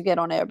friends to get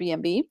on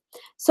Airbnb.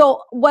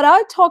 So what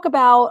I talk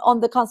about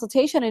on the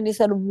consultation, and it's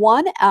a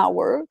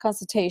 1-hour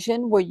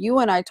consultation where you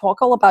and I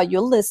talk all about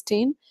your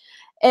listing.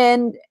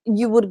 And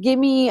you would give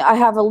me, I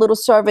have a little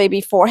survey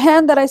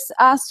beforehand that I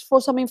asked for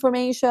some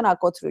information. I'll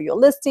go through your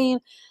listing.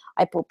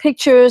 I put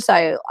pictures.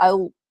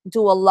 I'll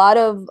do a lot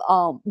of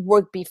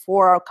work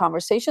before our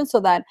conversation, so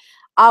that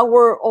all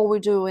we're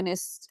doing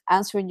is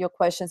answering your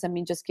questions, and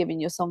me just giving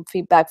you some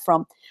feedback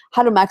from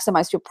how to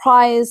maximize your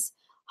price,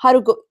 how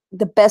to go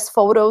the best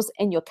photos,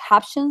 and your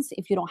captions.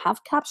 If you don't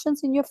have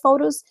captions in your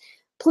photos,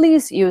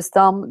 please use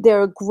them.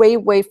 They're a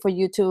great way for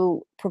you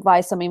to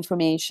provide some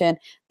information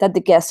that the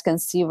guests can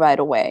see right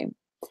away.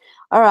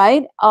 All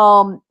right.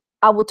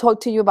 I will talk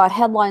to you about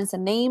headlines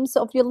and names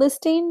of your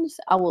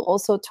listings. I will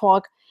also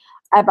talk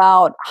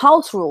about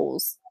house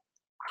rules.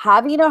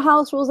 Having a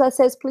house rules that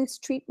says, please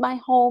treat my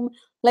home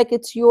like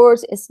it's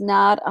yours, is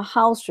not a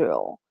house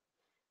rule.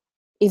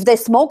 If they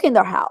smoke in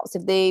their house,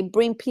 if they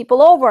bring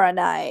people over at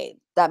night,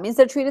 that means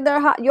they're treating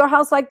your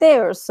house like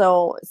theirs.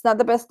 So it's not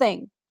the best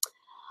thing.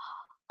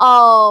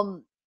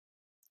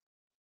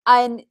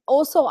 And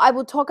also, I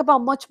will talk about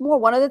much more.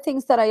 One of the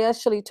things that I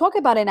actually talk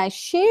about and I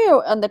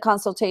share on the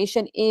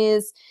consultation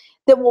is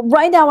that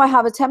right now I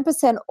have a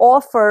 10%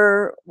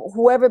 offer.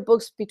 Whoever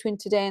books between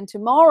today and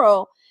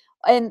tomorrow,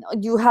 and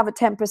you have a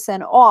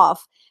 10%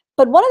 off.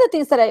 But one of the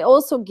things that I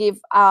also give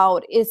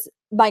out is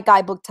my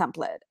guidebook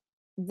template.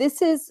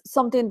 This is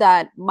something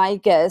that my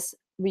guests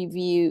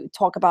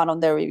talk about on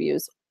their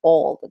reviews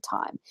all the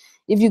time.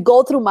 If you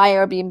go through my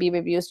Airbnb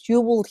reviews,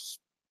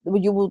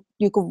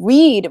 you could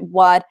read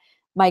what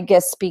my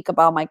guests speak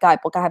about my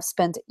guidebook. I have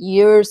spent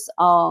years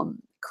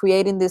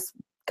creating this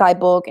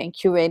guidebook and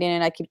curating,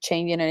 and I keep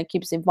changing, and it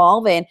keeps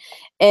evolving.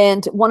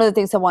 And one of the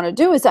things I want to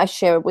do is I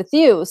share it with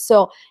you.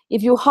 So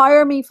if you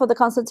hire me for the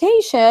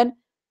consultation,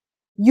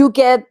 you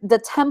get the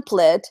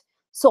template.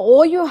 So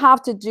all you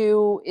have to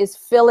do is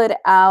fill it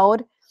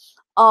out.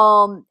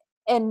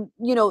 And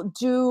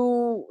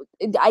you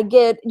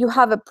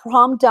have a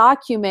prompt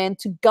document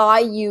to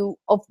guide you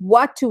of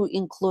what to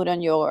include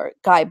on your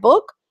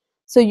guidebook.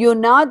 So you're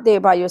not there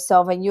by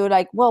yourself and you're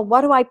like, well,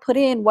 what do I put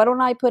in? What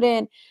don't I put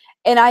in?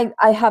 And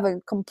I have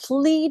a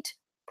complete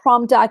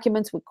prompt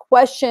documents with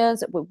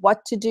questions, with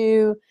what to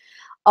do,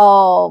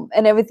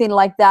 and everything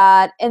like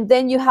that. And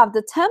then you have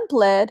the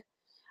template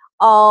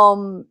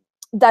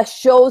that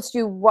shows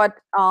you what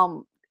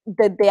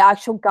the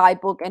actual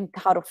guidebook and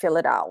how to fill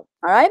it out.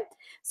 All right.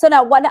 So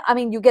now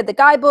you get the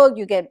guidebook,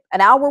 you get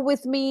an hour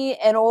with me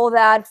and all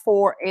that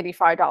for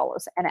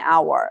 $85 an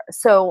hour.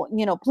 So,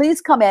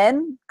 please come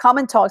and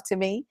talk to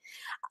me.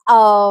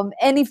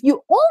 And if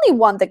you only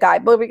want the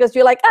guidebook because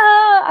you're like,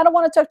 I don't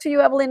want to talk to you,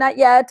 Evelyn, not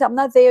yet. I'm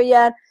not there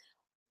yet.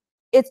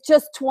 It's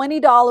just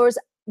 $20.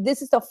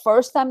 This is the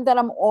first time that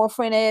I'm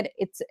offering it.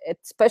 It's a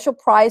special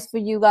price for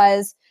you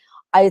guys.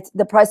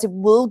 The price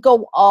will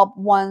go up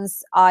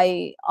once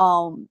I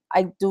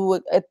do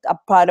it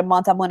about a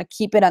month. I'm going to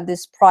keep it on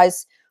this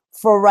price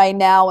for right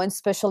now, and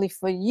especially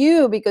for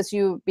you because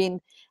you've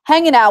been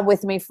hanging out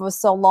with me for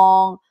so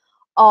long.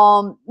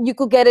 You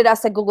could get it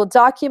as a Google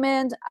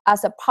document,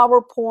 as a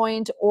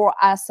PowerPoint, or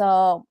as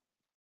a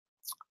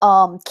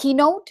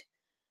keynote.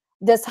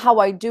 That's how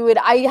I do it.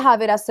 I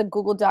have it as a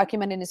Google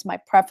document, and it's my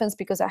preference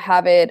because I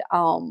have it.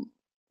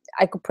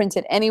 I could print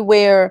it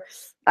anywhere.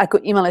 I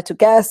could email it to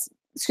guests.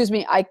 Excuse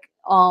me. I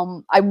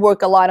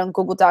work a lot on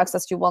Google Docs,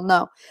 as you well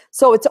know.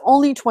 So it's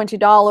only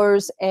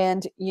 $20,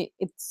 and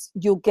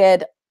you'll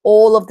get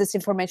all of this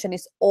information.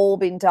 It's all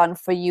been done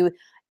for you,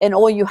 and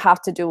all you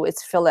have to do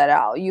is fill it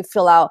out. You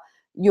fill out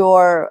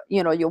your,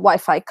 you know, your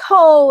Wi-Fi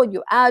code,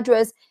 your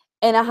address,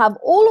 and I have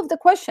all of the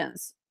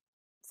questions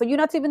for you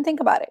not to even think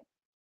about it.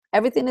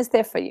 Everything is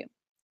there for you.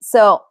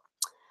 So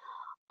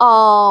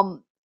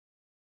now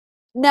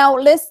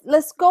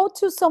let's go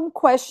to some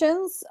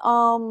questions.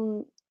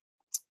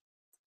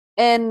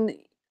 And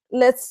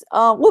let's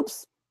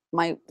whoops,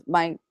 my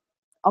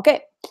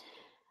okay.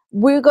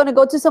 We're gonna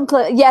go to some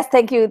yes,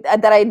 thank you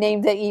that I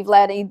named it Eve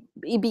Lad.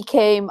 It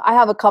became, I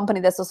have a company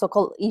that's also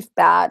called Eve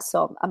Bad,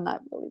 so I'm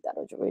not really that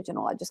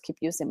original. I just keep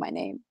using my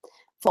name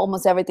for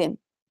almost everything.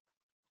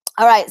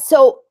 All right,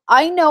 so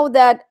I know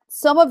that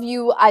some of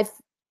you, I've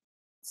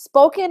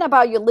spoken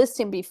about your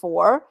listing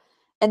before,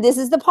 and this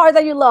is the part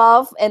that you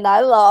love, and I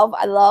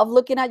love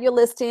looking at your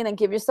listing and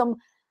give you some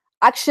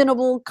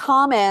actionable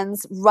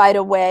comments right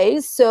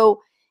away.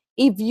 So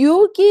if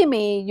you give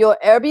me your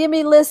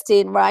Airbnb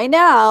listing right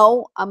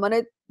now, I'm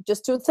gonna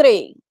just do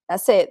 3.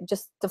 That's it.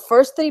 Just the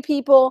first 3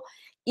 people.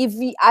 If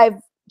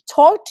I've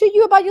talked to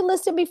you about your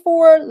listing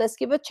before, let's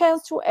give a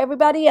chance to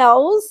everybody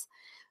else.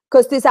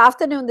 Because this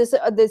afternoon,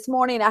 this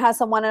morning, I had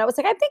someone, and I was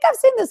like, I think I've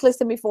seen this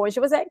listing before. And she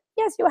was like,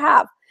 yes, you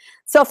have.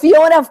 So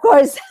Fiona, of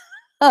course,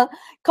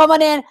 come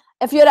on in.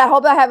 And Fiona, I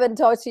hope I haven't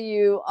talked to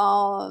you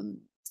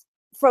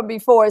from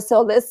before.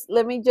 So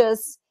let me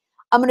just,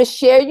 I'm going to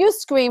share your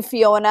screen,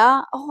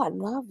 Fiona. Oh, I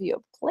love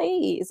your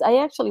place. I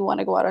actually want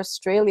to go out to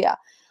Australia.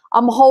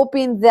 I'm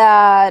hoping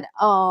that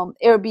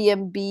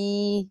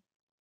Airbnb,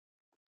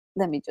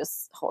 let me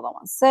just hold on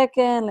one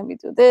second. Let me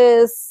do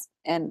this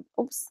and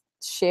oops,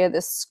 share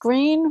the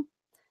screen.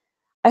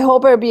 I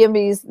hope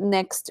Airbnb's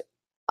next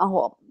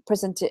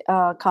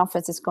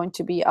conference is going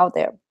to be out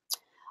there.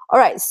 All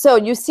right, so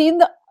you've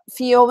seen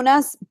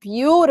Fiona's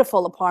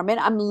beautiful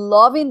apartment. I'm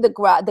loving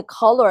the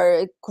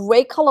color,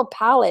 great color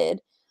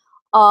palette.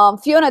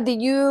 Fiona, do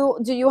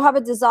you have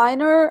a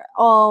designer,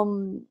 or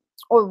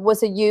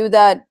was it you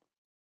that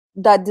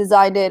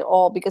designed it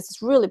all? Because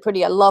it's really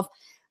pretty. I love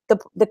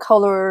the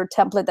color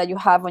template that you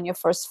have on your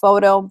first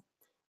photo.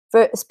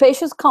 For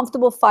spacious,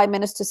 comfortable, 5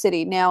 minutes to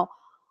city. Now,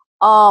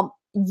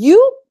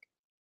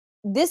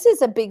 this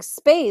is a big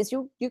space.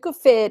 You could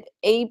fit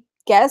 8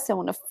 guests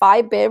in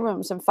 5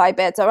 bedrooms and 5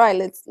 beds. All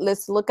right,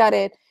 let's look at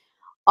it.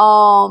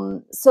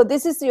 So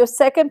this is your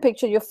second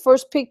picture. Your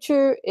first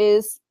picture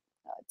is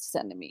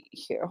sending me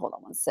here. Hold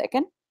on one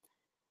second.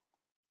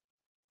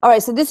 All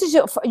right, so this is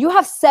you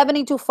have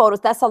 72 photos.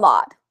 That's a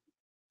lot.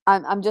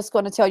 I'm just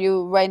going to tell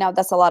you right now,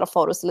 that's a lot of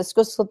photos. Let's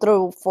go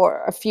through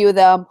for a few of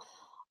them.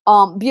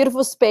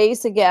 Beautiful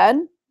space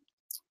again.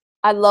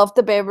 I love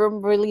the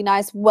bedroom, really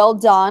nice, well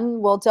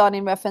done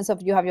in reference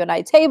of you have your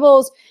night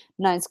tables,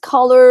 nice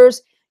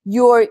colors.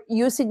 You're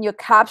using your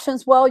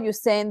captions well. You're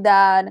saying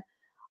that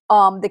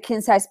the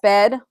king size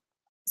bed,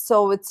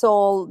 so it's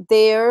all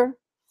there.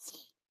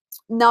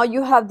 Now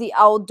you have the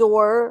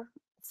outdoor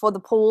for the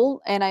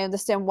pool, and I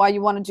understand why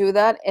you want to do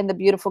that, and the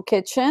beautiful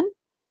kitchen.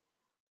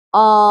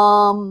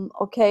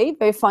 Okay,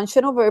 very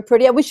functional, very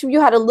pretty. I wish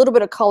you had a little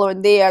bit of color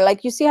in there.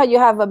 Like you see how you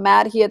have a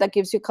mat here that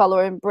gives you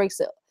color and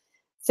breaks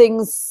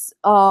things.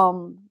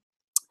 Now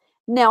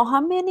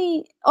how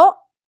many? Oh,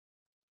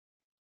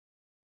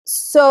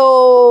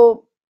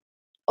 so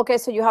okay,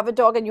 so you have a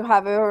dog and you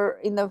have her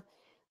in the,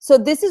 so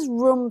this is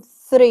room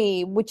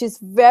 3, which is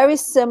very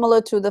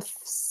similar to the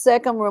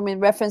second room in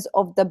reference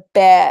of the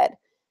bed.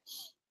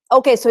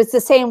 Okay, so it's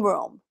the same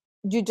room.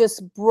 You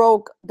just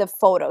broke the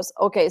photos.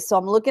 Okay, so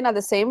I'm looking at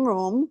the same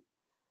room.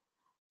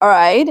 All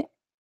right,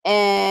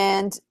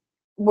 and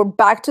we're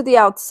back to the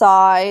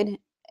outside,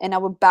 and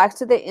now we're back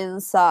to the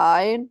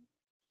inside.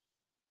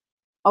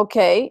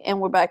 Okay,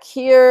 and we're back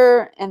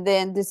here, and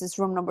then this is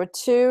room number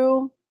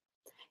 2.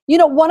 You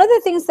know, one of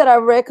the things that I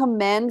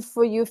recommend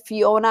for you,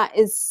 Fiona,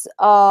 is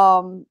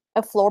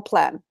a floor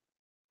plan.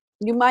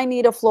 You might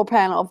need a floor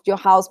plan of your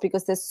house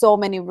because there's so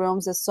many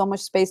rooms, there's so much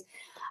space.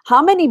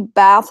 How many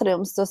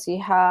bathrooms does he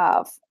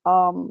have?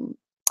 And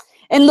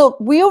look,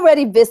 we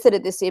already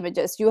visited these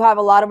images. You have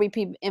a lot of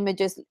repeat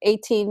images.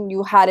 18,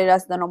 you had it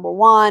as the number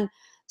 1.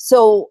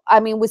 So,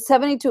 I mean, with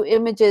 72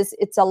 images,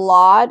 it's a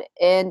lot,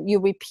 and you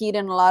repeat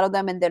in a lot of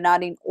them, and they're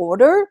not in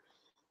order.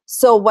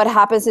 So what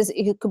happens is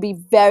it could be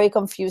very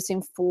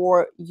confusing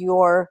for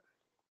your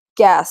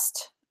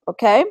guest,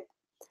 okay?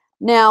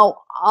 Now,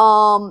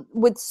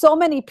 with so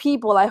many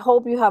people, I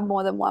hope you have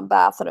more than 1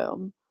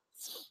 bathroom.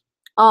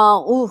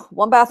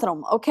 1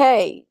 bathroom,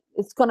 okay.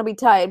 It's gonna be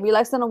tight.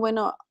 Relax on a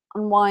window,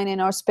 unwind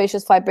in our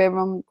spacious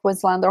 5-bedroom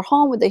Queenslander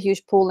home with a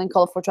huge pool and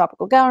colorful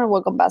tropical garden.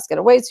 Welcome basket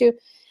awaits you.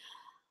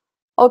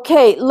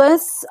 Okay,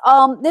 let's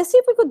see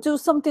if we could do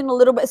something a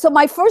little bit. So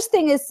my first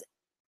thing is,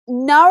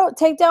 now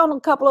take down a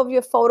couple of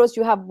your photos.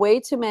 You have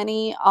way too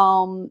many.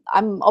 I'm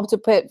up to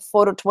put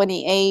photo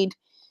 28.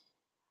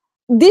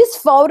 This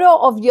photo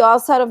of the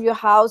outside of your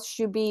house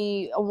should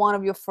be one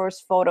of your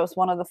first photos,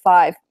 one of the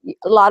 5.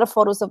 A lot of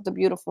photos of the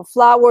beautiful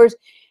flowers.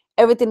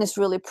 Everything is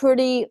really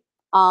pretty,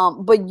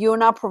 but you're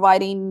not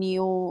providing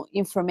new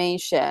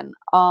information,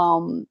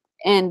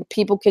 and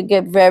people can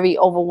get very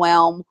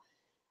overwhelmed.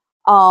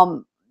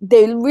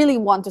 They really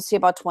want to see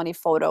about 20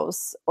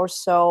 photos or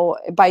so,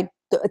 by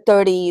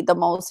 30 the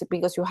most,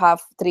 because you have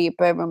 3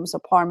 bedrooms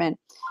apartment.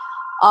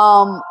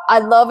 I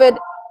love it.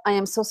 I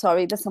am so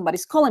sorry that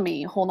somebody's calling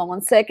me. Hold on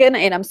one second,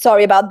 and I'm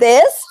sorry about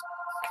this.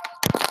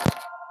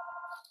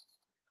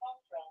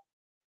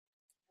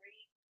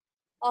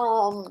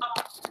 Um,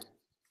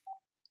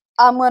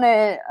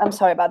 I'm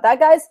sorry about that,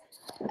 guys.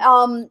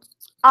 I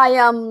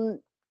am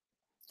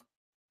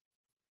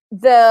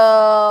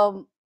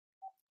the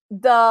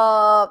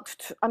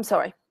I'm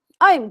sorry.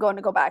 I am going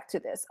to go back to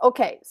this.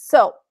 Okay,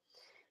 so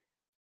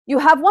you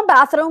have 1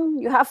 bathroom,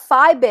 you have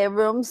 5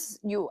 bedrooms,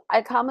 you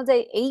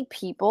accommodate 8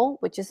 people,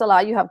 which is a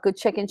lot. You have good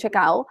check-in,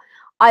 check-out.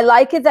 I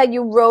like it that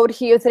you wrote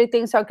here 3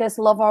 things our guests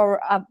love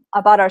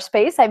about our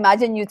space. I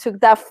imagine you took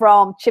that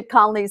from Chip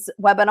Conley's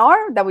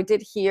webinar that we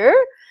did here,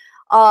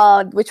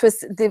 which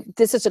was,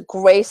 this is a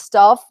great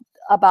stuff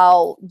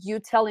about you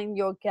telling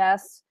your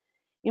guests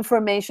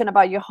information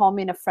about your home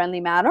in a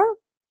friendly manner.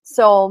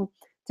 So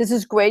this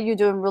is great. You're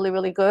doing really,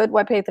 really good.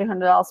 Why pay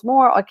 $300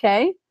 more?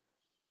 Okay.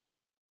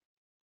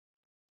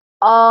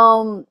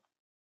 And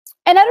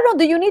I don't know,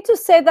 do you need to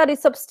say that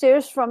it's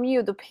upstairs from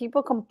you? Do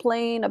people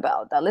complain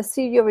about that? Let's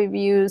see your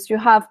reviews. You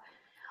have,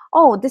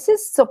 oh, this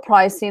is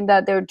surprising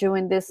that they're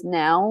doing this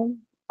now.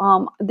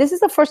 This is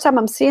the first time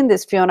I'm seeing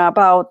this, Fiona,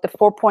 about the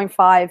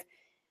 4.5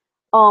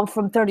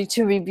 from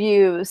 32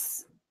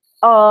 reviews.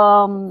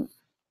 So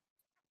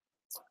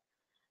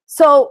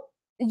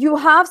you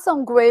have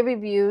some great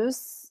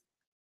reviews.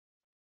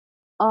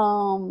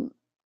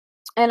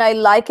 And I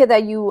like it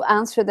that you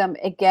answer them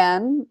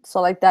again. So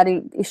like that,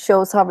 it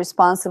shows how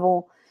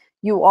responsible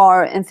you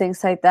are and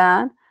things like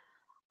that.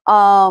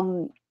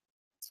 And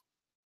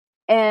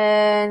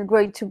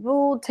great to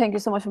boot. Thank you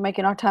so much for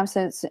making our time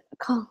since.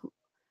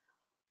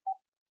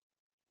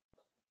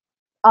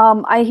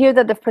 I hear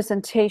that the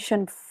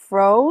presentation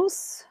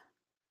froze.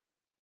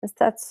 Is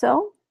that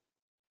so?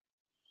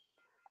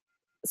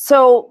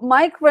 So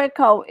Mike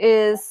Greco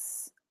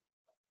is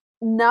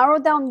narrow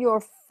down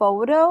your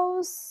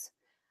photos.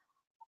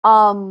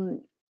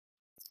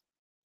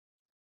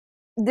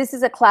 This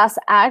is a class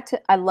act.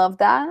 I love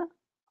that.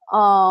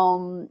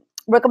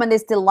 Recommend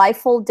this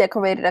delightful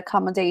decorated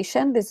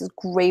accommodation. This is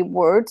great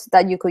words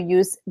that you could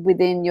use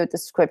within your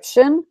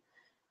description.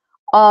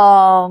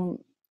 So,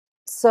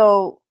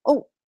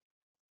 oh,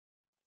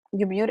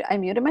 you muted? I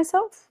muted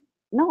myself?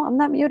 No, I'm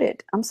not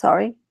muted. I'm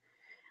sorry.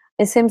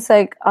 It seems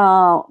like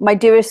my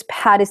dearest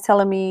Pat is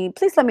telling me,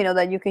 please let me know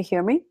that you can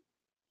hear me.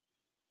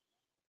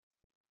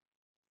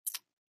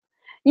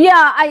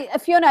 Yeah,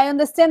 Fiona, I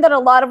understand that a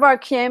lot of our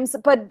Kims,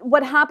 but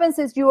what happens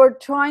is you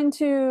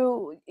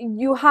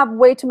have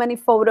way too many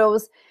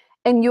photos,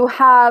 and you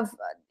have,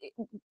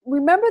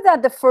 remember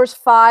that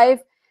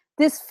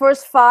these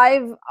first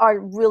 5 are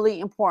really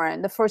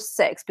important, the first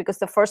 6, because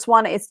the first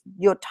one is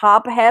your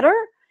top header,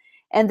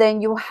 and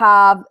then you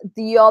have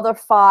the other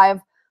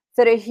 5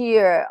 that are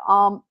here.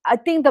 I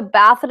think the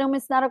bathroom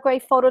is not a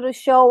great photo to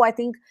show. I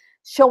think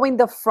showing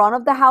the front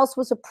of the house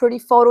was a pretty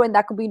photo, and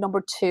that could be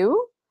number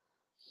 2.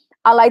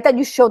 I like that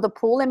you show the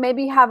pool and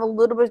maybe have a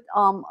little bit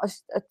a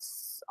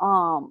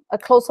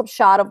close-up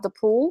shot of the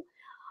pool.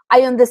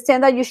 I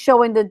understand that you're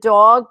showing the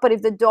dog, but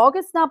if the dog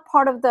is not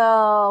part of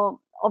the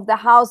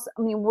house,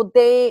 I mean, would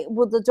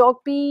the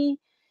dog be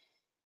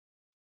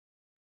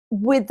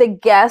with the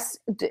guests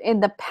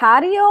in the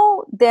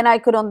patio? Then I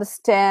could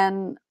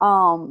understand.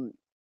 Then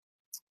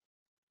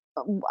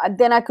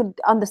I could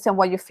understand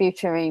why you're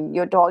featuring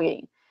your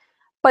doggy.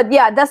 But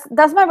yeah,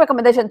 that's my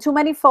recommendation. Too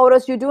many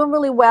photos. You're doing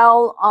really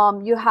well.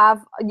 You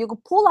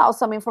could pull out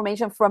some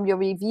information from your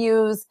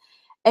reviews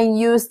and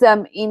use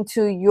them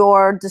into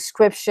your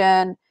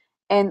description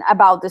and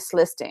about this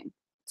listing,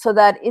 so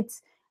that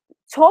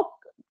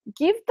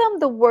give them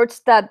the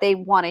words that they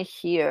want to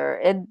hear,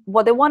 and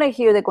what they want to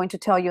hear they're going to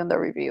tell you in the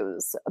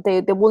reviews.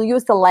 They will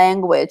use the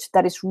language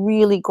that is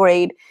really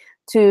great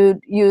to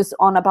use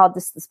on about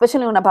this,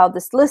 especially on about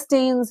this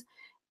listings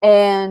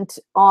and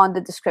on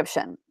the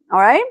description. All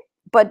right.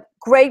 But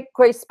great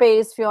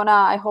space, Fiona.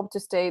 I hope to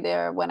stay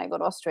there when I go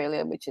to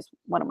Australia, which is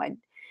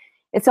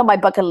it's on my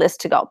bucket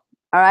list to go.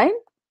 All right.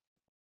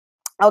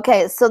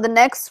 Okay, so the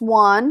next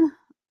one,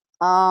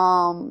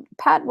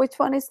 Pat, which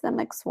one is the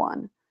next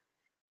one?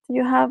 Do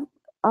you have,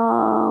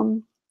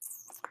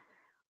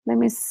 let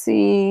me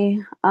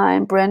see.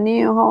 I'm brand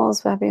new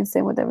host. I've been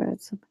staying with everyone.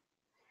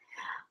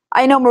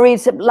 I know, Marie,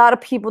 a lot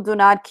of people do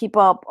not keep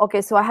up.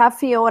 Okay, so I have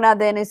Fiona,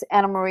 then it's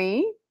Anna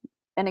Marie.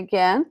 And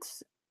again,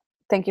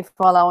 thank you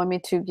for allowing me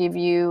to give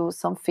you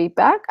some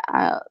feedback,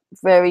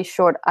 very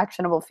short,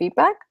 actionable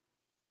feedback.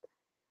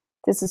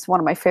 This is one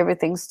of my favorite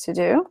things to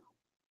do.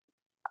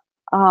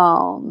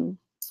 All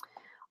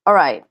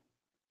right.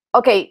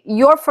 Okay,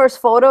 your first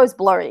photo is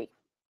blurry.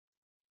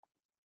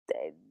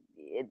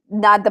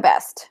 not the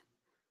best.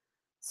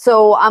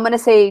 So I'm gonna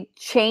say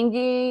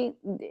changing,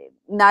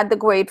 not the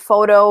great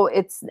photo.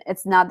 It's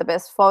not the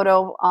best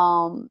photo,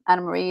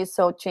 Anna Marie.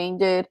 So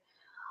change it.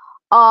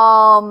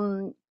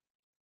 Um,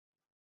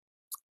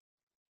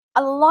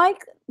 I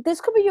like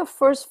this could be your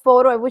first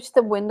photo. I wish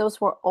the windows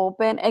were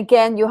open.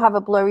 Again, you have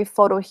a blurry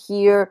photo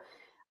here.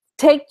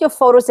 Take your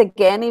photos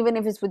again, even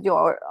if it's with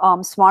your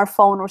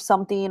smartphone or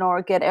something,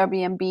 or get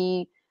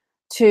Airbnb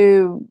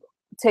to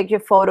take your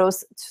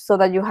photos so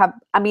that you have.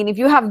 I mean, if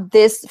you have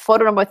this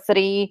photo number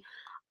 3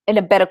 in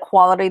a better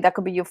quality, that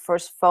could be your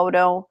first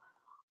photo.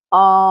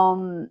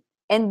 And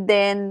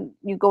then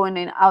you go in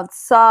and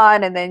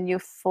outside, and then you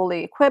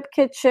fully equipped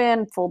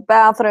kitchen, full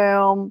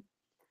bathroom.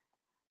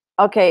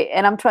 Okay,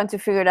 and I'm trying to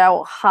figure it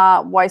out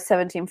why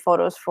 17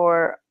 photos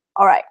for.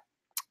 All right,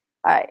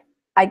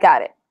 I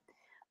got it.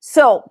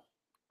 So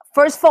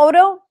first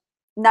photo,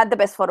 not the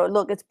best photo.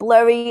 Look, it's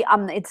blurry.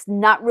 It's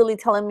not really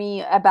telling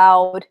me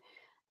about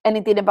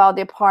anything about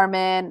the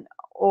apartment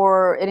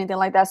or anything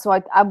like that. So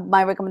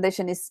my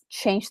recommendation is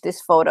change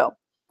this photo.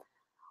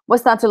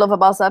 What's not to love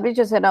about South Beach?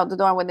 Just head out the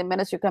door, and within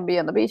minutes you can be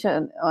on the beach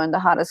or in the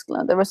hottest.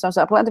 The restaurants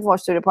are plentiful.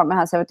 Studio apartment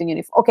has everything you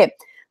need. Okay,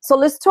 so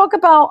let's talk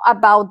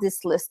about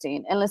this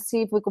listing, and let's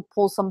see if we could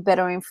pull some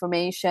better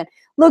information.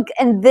 Look,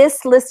 and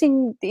this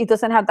listing, it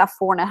doesn't have that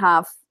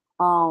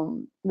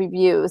 4.5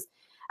 reviews.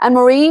 And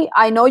Marie,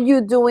 I know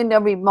you're doing a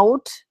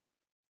remote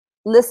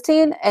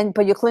listing,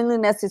 but your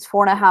cleanliness is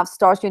 4.5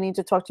 stars. You need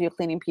to talk to your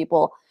cleaning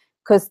people,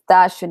 because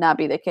that should not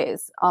be the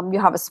case. You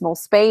have a small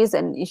space,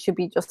 and it should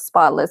be just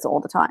spotless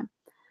all the time.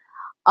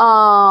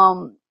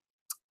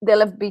 They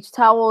left beach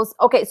towels.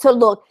 Okay, so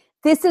look,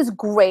 this is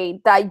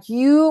great that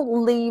you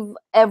leave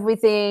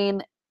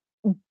everything.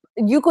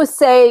 You could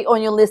say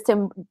on your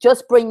listing,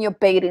 just bring your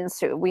bathing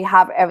suit. We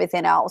have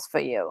everything else for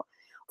you,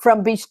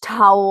 from beach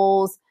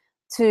towels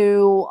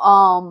to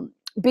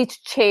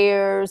beach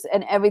chairs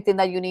and everything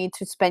that you need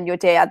to spend your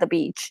day at the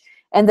beach.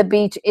 And the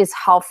beach is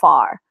how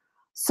far.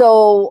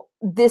 So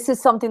this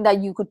is something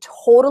that you could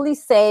totally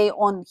say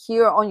on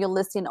here on your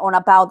listing, on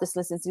about this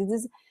listing. So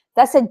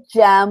that's a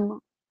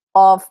gem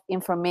of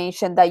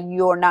information that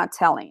you're not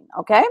telling.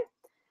 Okay,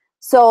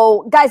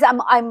 so guys,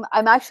 I'm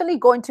actually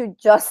going to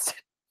just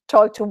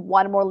talk to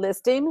one more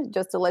listing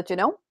just to let you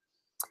know.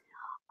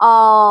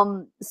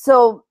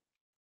 So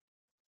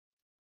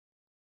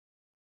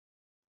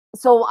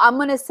I'm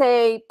gonna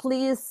say,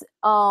 please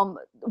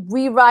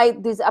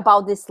rewrite this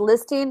about this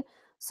listing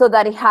so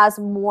that it has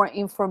more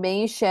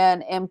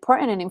information and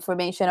pertinent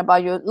information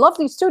about your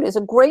lovely studio. It's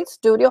a great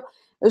studio.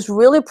 It's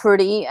really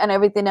pretty and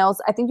everything else.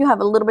 I think you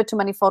have a little bit too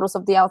many photos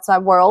of the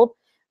outside world,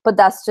 but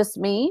that's just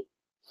me.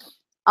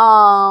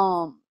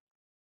 And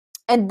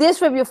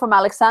this review from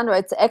Alexandra,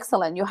 it's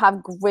excellent. You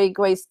have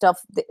great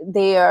stuff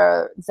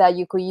there that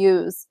you could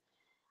use.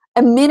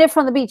 A minute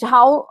from the beach.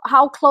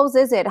 How close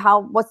is it?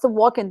 What's the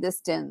walking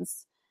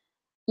distance?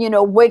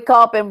 Wake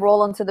up and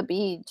roll onto the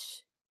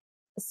beach.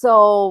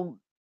 So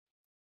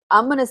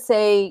I'm gonna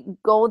say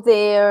go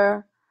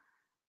there.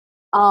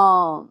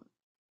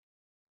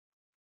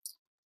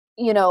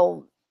 You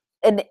know,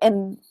 and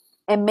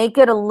make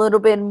it a little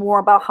bit more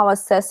about how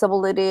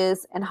accessible it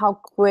is and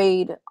how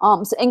great.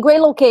 And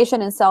great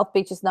location in South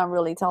Beach is not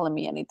really telling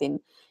me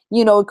anything.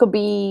 It could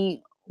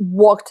be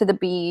walk to the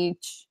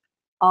beach,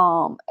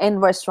 in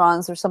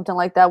restaurants or something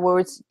like that, where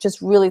it's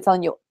just really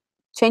telling you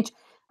change.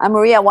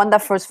 Maria, I want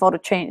that first photo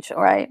change.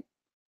 All right,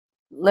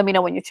 let me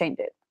know when you change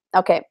it.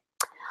 Okay.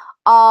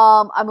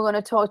 I'm going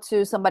to talk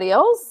to somebody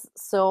else.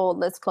 So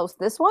let's close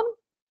this one.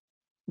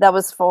 That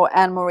was for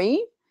Anne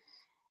Marie.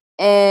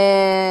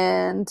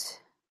 And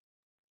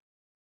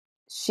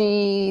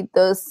she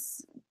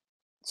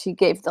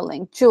gave the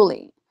link.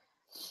 Julie.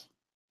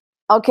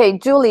 Okay,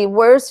 Julie,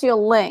 where's your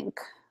link?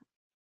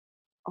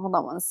 Hold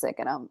on one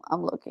second.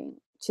 I'm looking.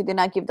 She did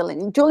not give the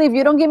link. Julie, if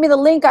you don't give me the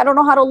link, I don't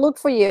know how to look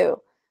for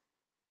you.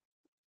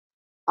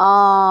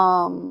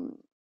 All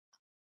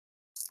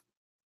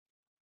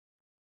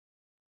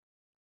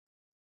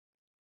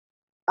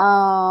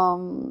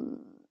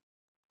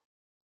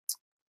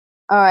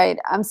right.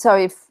 I'm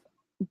sorry if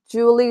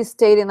Julie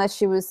stating that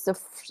she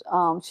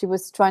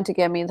was trying to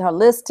get me her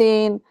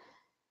listing.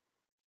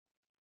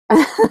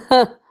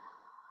 All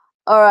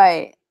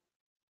right.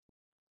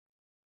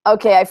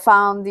 Okay, I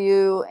found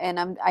you,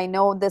 and I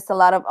know there's a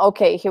lot of.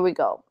 Okay, here we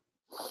go.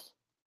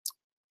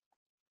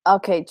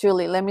 Okay,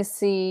 Julie, let me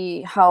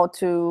see how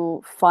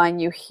to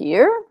find you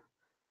here.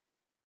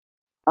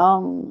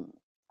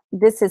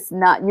 This is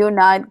not, you're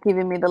not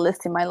giving me the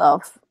listing, my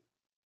love.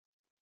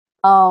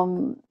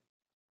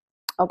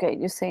 Okay,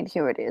 you're saying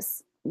here it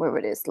is, where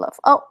it is, love.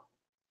 Oh,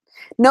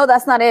 no,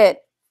 that's not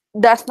it.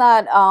 That's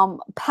not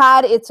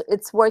Pat.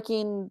 It's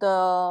working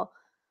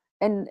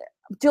and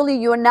Julie,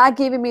 you're not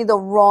giving me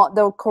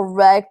the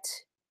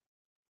correct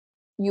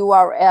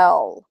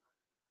URL.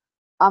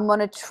 I'm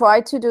gonna try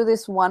to do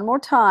this one more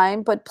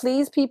time, but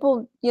please,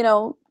 people,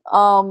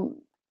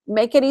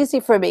 make it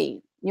easy for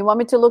me. You want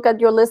me to look at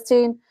your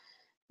listing?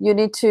 You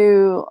need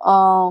to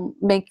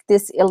make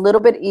this a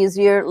little bit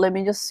easier. Let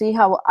me just see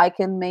how I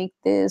can make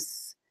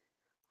this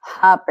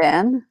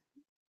happen.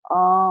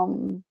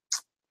 Um,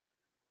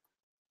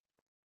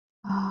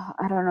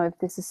 I don't know if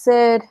this is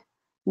it.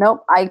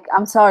 Nope.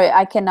 I'm sorry.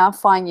 I cannot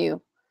find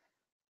you.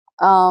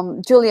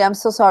 Julie, I'm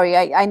so sorry.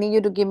 I need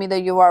you to give me the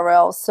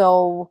URL.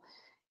 So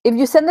if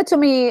you send it to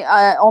me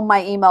on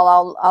my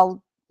email,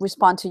 I'll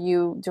respond to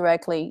you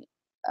directly.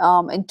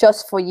 And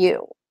just for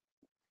you.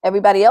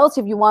 Everybody else,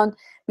 if you want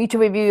me to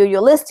review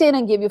your listing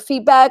and give you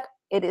feedback,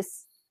 it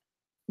is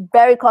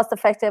very cost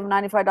effective,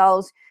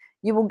 $95.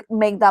 You will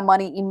make that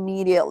money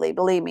immediately,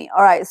 believe me.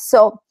 All right.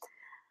 So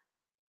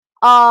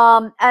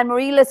Anne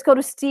Marie, let's go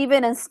to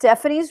Stephen and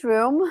Stephanie's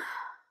room.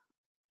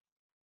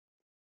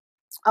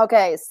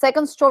 Okay,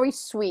 second story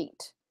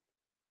suite.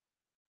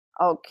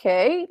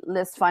 Okay,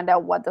 let's find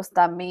out what does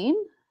that mean.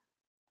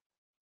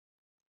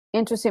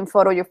 Interesting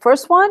photo. Your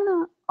first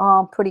one,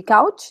 pretty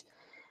couch.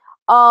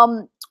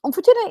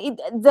 Unfortunately,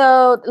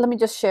 let me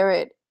just share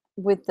it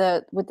with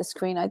the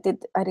screen. I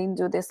didn't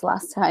do this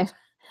last time.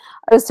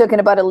 I was talking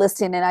about a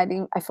listing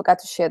and I forgot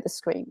to share the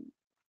screen,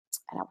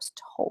 and I was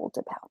told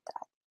about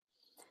that.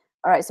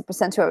 All right, so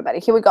present to everybody.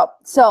 Here we go.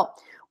 So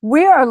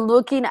we are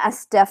looking at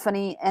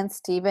Stephanie and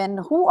Steven,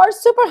 who are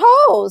super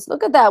hosts.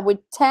 Look at that, with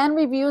 10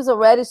 reviews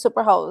already,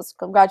 super hosts.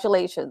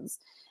 Congratulations.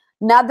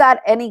 Not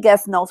that any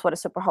guest knows what a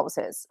super host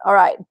is. All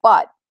right,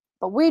 but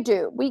we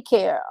do. We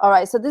care. All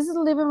right, so this is the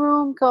living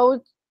room,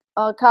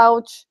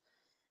 couch,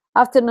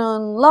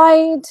 afternoon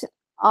light,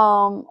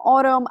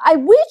 autumn. I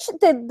wish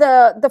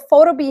that the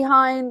photo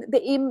behind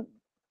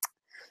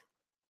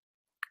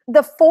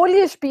the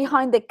foliage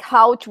behind the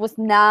couch was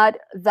not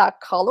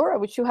that color. I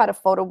wish you had a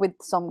photo with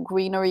some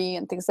greenery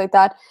and things like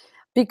that,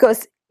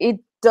 because it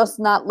does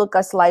not look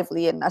as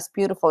lively and as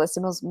beautiful as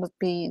it must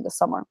be in the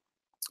summer,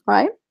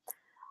 right?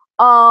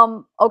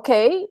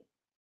 Okay,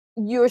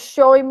 you're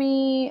showing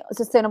me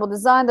sustainable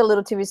design, the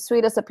little TV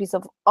suite as a piece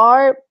of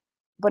art,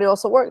 but it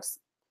also works.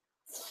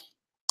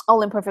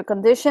 All in perfect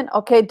condition.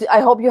 Okay, I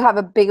hope you have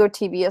a bigger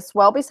TV as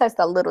well besides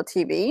that little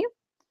TV.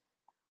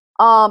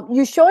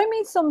 You're showing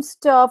me some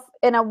stuff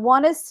and I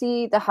want to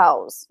see the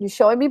house. You're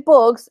showing me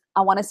books.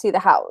 I want to see the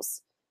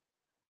house.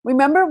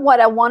 Remember,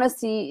 what I want to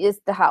see is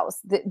the house.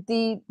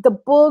 The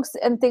books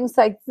and things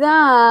like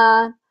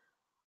that.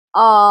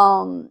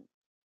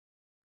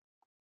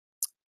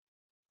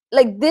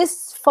 Like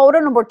this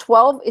photo number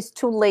 12 is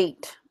too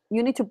late.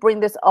 You need to bring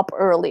this up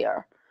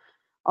earlier.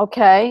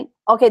 Okay.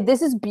 Okay,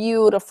 this is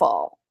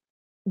beautiful.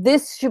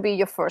 This should be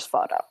your first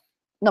photo,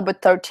 number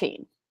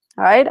 13.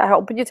 All right, I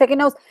hope you're taking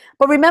notes.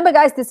 But remember,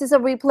 guys, this is a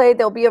replay.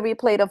 There'll be a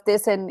replay of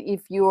this, and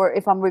if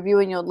I'm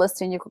reviewing your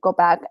listing, you could go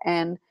back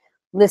and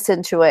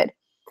listen to it.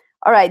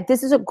 All right,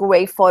 this is a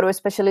great photo,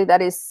 especially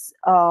that is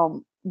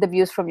the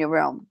views from your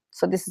room.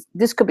 So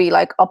this could be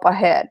like up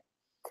ahead.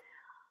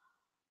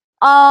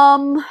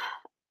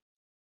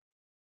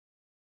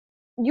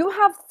 You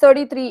have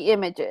 33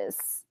 images,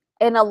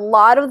 and a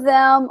lot of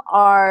them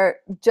are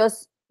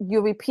just you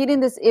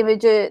repeating this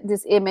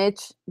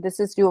image.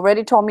 This is, you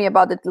already told me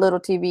about the little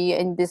TV,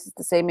 and this is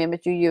the same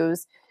image you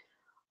use.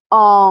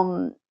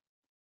 I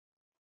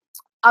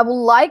would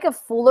like a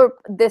fuller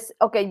this.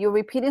 Okay, you're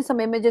repeating some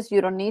images.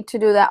 You don't need to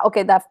do that.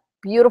 Okay, that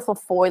beautiful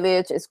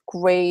foliage is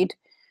great.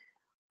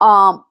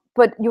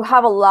 But you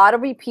have a lot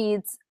of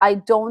repeats. I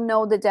don't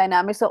know the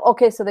dynamics. So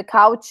okay, so the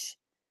couch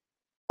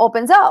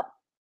opens up.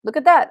 Look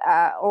at that.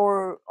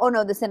 Oh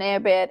no, there's an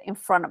airbed in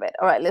front of it.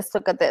 All right, let's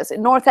look at this.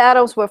 In North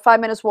Adams, we're 5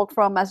 minutes walk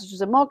from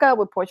Massachusetts Mocha,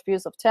 with porch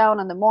views of town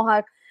and the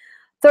Mohawk.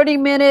 30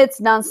 minutes,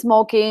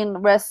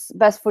 non-smoking,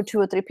 best for 2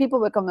 or 3 people.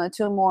 We're coming to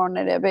 2 more on the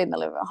airbed in the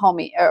living room.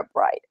 Homie, air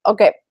bright.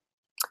 Okay.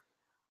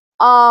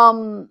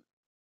 My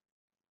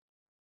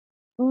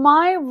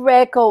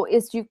reco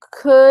is you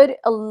could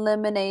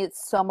eliminate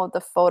some of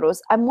the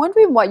photos. I'm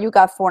wondering why you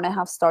got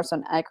 4.5 stars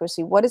on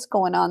accuracy. What is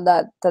going on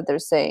that they're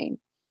saying?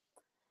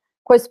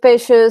 Quite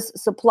spacious,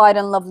 supplied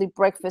and lovely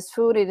breakfast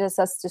food. It is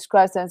as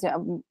described as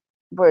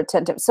very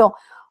attentive. So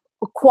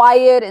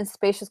quiet and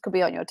spacious could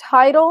be on your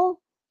title.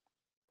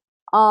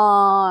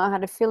 I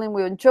had a feeling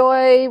we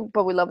enjoy,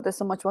 but we love this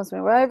so much once we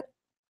arrive.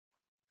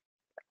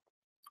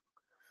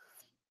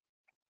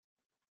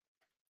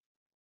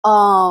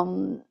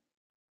 I'm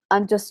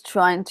just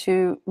trying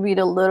to read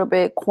a little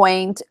bit.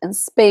 Quaint and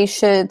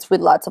spacious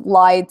with lots of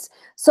lights.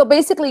 So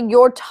basically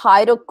your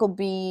title could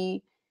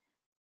be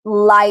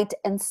light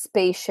and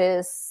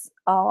spacious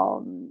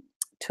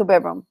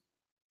 2-bedroom,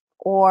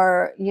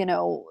 or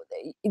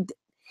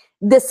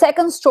the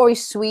second story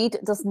suite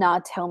does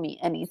not tell me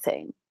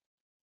anything.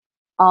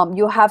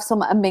 You have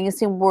some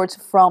amazing words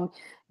from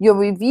your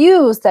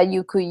reviews that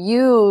you could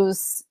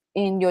use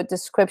in your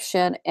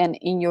description and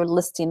in your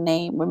listing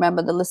name.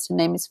 Remember, the listing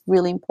name is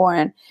really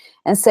important.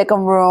 And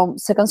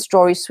second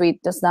story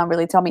suite does not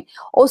really tell me.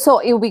 Also,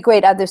 it would be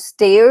great at the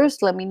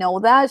stairs. Let me know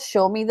that.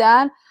 Show me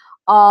that.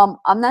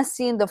 I'm not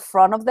seeing the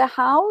front of the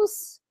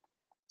house.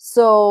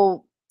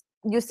 So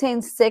you're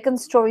saying second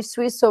story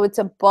suite, so it's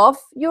above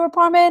your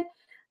apartment.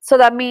 So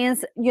that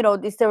means,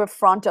 is there a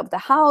front of the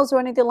house or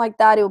anything like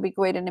that? It would be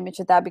great an image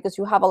of that, because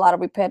you have a lot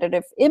of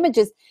repetitive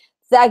images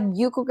that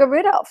you could get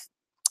rid of.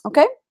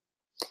 Okay.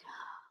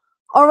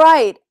 All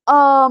right.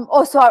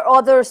 Also, our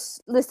other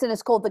listing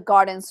is called the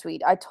Garden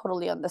Suite. I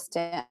totally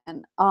understand.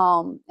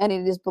 And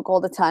it is booked all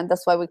the time.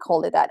 That's why we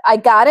call it that. I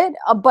got it.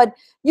 But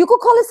you could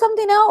call it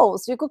something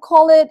else. You could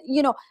call it,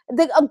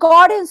 the a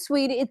Garden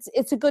Suite.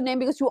 It's a good name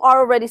because you are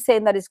already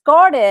saying that it's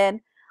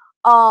garden.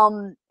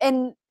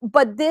 And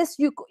but this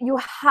you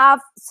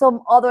have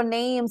some other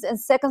names, and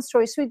Second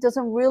Story Suite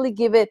doesn't really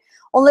give it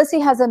unless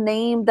it has a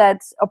name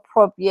that's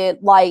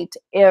appropriate, light,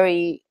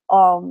 airy,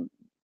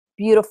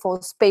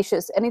 beautiful,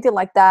 spacious, anything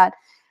like that,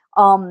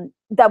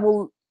 that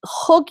will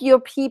hook your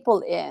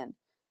people in.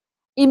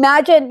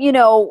 Imagine,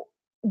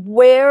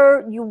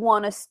 where you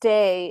want to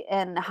stay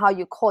and how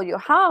you call your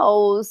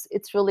house.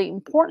 It's really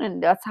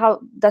important.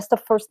 That's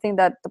the first thing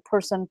that the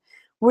person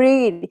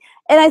read.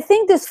 And I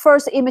think this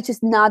first image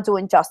is not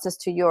doing justice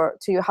to your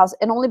house,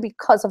 and only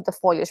because of the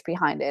foliage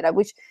behind it. I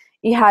wish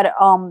it had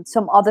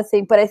some other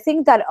thing, but I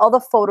think that other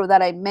photo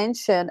that I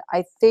mentioned,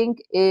 I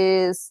think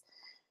is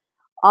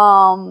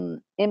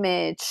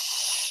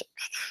image,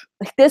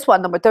 like this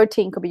one, number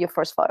 13, could be your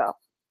first photo.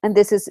 And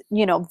this is,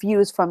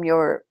 views from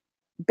your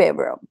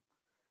bedroom.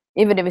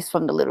 Even if it's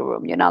from the little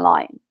room, you're not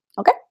lying.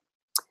 Okay,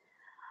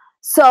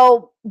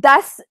 so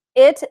that's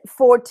it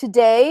for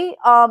today.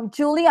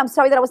 Julie, I'm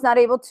sorry that I was not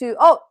able to.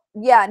 Oh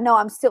yeah, no,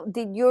 I'm still,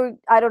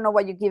 I don't know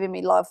what you're giving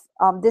me, love.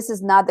 This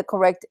is not the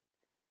correct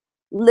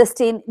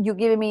listing. You're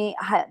giving me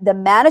the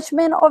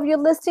management of your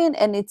listing,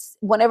 and it's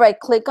whenever I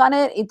click on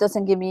it, it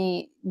doesn't give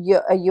me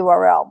a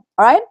URL. All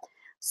right,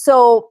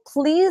 so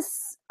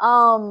please,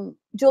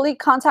 Julie,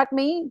 contact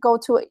me. Go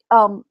to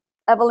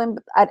Evelyn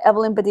at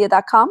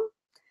evelynbadia.com,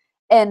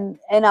 and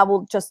I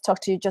will just talk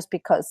to you, just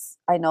because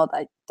I know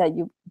that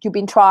you've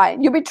been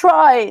trying. You've been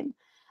trying.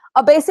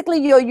 Basically,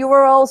 your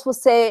URLs will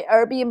say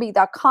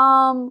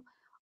Airbnb.com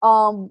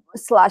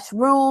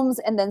 /rooms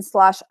and then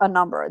 / a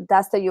number.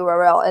 That's the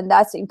URL, and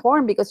that's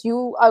important because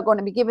you are going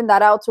to be giving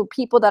that out to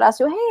people that ask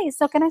you, hey,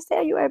 so can I stay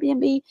at your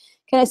Airbnb?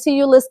 Can I see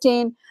your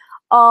listing?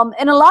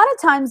 And a lot of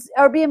times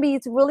Airbnb,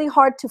 it's really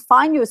hard to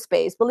find your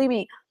space. Believe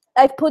me,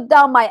 I've put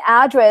down my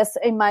address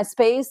in my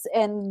space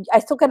and I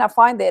still cannot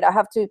find it. I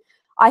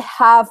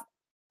have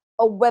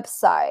a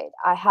website,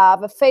 I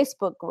have a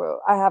Facebook group,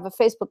 I have a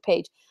Facebook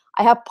page,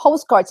 I have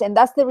postcards, and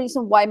that's the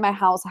reason why my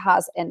house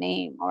has a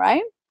name. All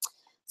right,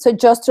 so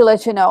just to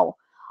let you know,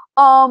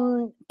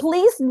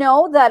 please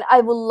know that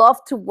I would love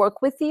to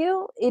work with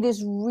you. It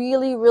is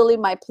really, really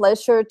my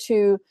pleasure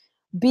to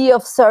be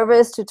of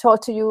service, to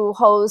talk to you,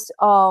 host.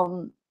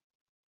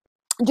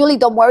 Julie,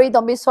 don't worry,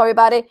 don't be sorry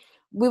about it.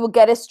 We will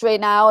get it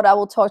straightened out. I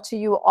will talk to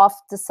you off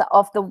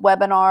the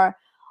webinar.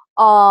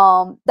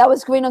 That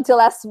was green until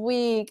last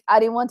week. I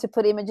didn't want to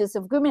put images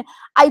of green.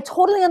 I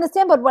totally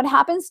understand, but what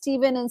happens,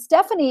 Stephen and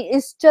Stephanie,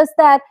 is just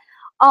that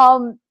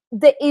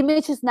the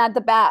image is not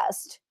the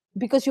best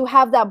because you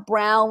have that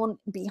brown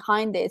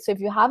behind it. So if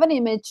you have an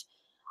image,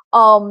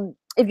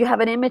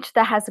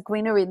 that has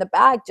greenery in the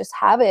back, just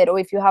have it. Or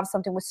if you have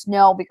something with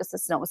snow because the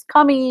snow is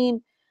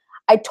coming,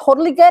 I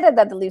totally get it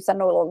that the leaves are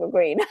no longer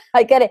green.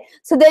 I get it.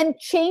 So then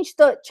change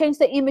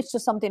the image to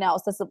something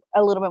else that's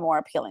a little bit more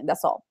appealing.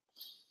 That's all.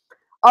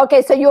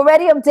 Okay, so you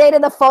already updated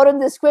the photo and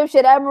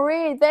description.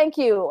 Anne-Marie, thank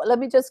you. Let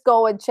me just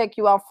go and check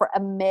you out for a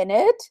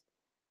minute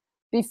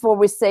before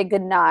we say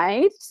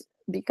goodnight,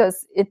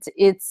 because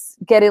it's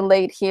getting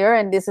late here,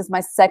 and this is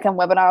my second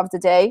webinar of the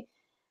day.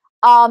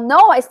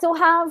 No, I still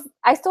have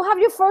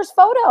your first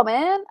photo,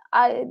 man.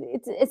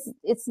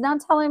 It's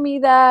not telling me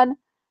that.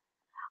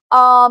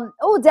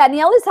 Oh,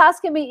 Danielle is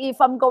asking me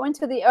if I'm going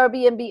to the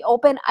Airbnb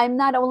Open. I'm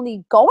not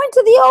only going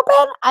to the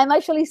Open, I'm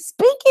actually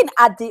speaking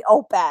at the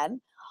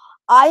Open.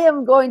 I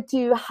am going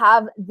to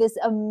have this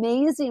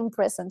amazing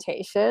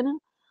presentation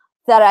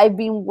that I've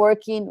been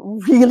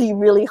working really,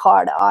 really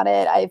hard on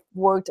it. I've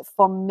worked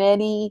for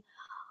many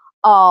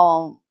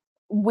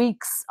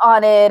weeks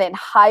on it, and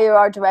hire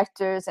art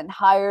directors and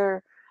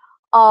hire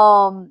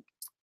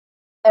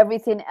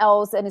everything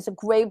else. And it's a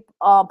great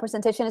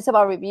presentation. It's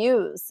about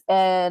reviews.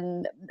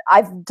 And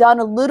I've done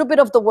a little bit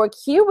of the work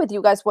here with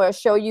you guys where I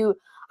show you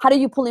how do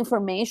you pull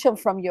information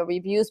from your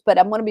reviews, but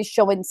I'm going to be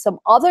showing some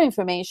other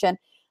information,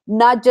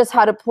 not just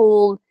how to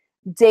pull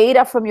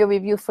data from your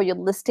review for your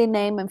listing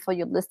name and for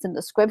your listing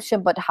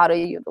description, but how to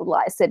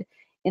utilize it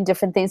in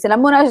different things. And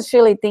I'm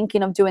actually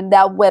thinking of doing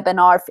that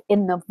webinar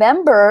in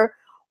November,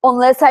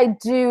 unless I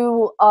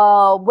do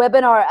a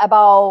webinar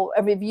about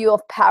a review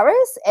of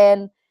Paris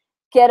and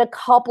get a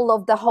couple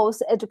of the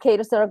host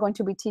educators that are going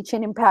to be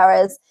teaching in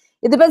Paris.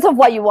 It depends on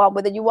what you want,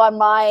 whether you want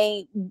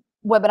my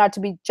webinar to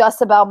be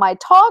just about my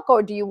talk,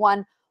 or do you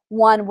want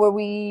one where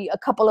a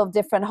couple of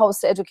different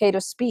host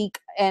educators speak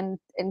and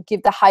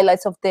give the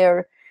highlights of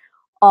their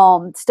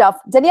stuff.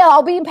 Danielle,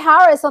 I'll be in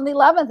Paris on the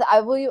 11th.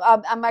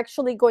 I'm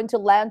actually going to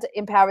land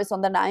in Paris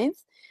on the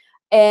 9th,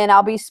 and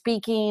I'll be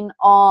speaking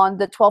on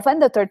the 12th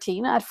and the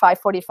 13th at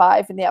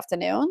 5:45 in the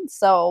afternoon.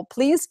 So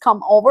please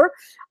come over.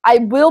 I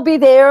will be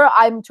there.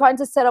 I'm trying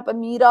to set up a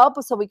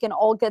meetup so we can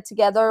all get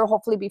together,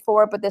 hopefully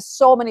before, but there's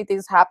so many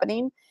things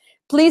happening.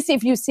 Please,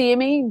 if you see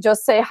me,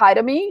 just say hi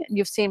to me.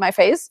 You've seen my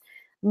face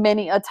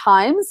many a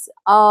times.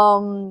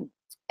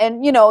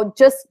 and you know,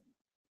 just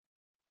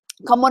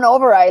come on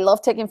over. I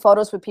love taking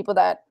photos with people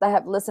that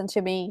have listened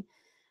to me.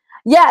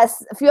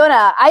 Yes,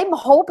 Fiona, I'm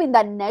hoping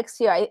that next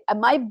year,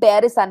 my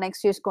bet is that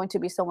next year is going to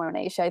be somewhere in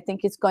Asia. I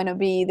think it's going to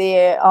be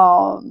there.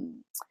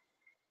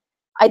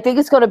 I think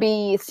it's going to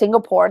be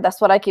Singapore. That's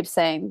what I keep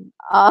saying.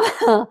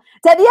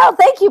 Danielle,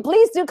 thank you.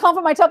 Please do come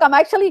for my talk.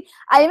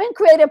 I even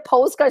created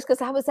postcards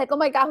because I was like, oh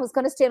my God, who's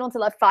going to stay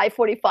until like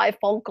 5:45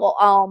 phone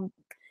call,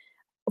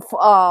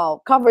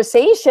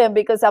 conversation,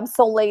 because I'm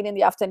so late in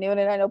the afternoon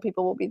and I know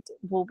people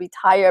will be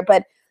tired.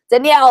 But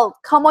Danielle,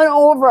 come on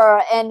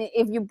over, and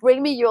if you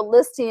bring me your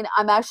listing,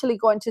 I'm actually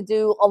going to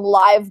do a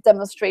live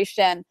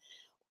demonstration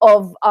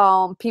of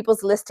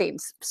people's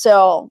listings.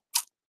 So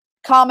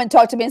come and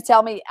talk to me and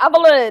tell me,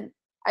 Evelyn,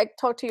 I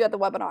talked to you at the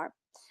webinar.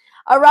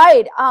 All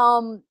right.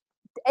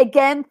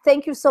 Again,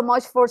 thank you so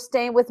much for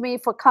staying with me,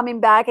 for coming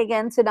back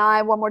again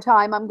tonight one more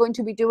time. I'm going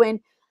to be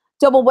doing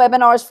double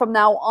webinars from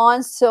now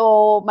on.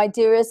 So my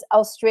dearest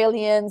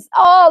Australians,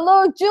 oh,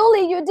 look,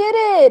 Julie, you did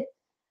it.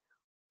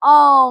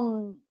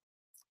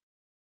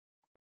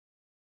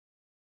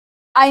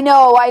 I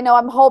know.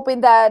 I'm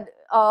hoping that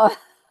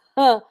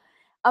I'm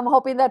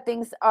hoping that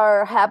things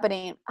are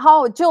happening.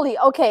 Oh, Julie,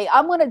 okay,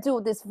 I'm gonna do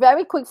this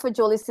very quick for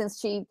Julie, since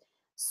she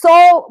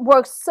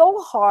worked so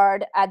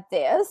hard at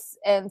this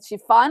and she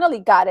finally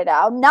got it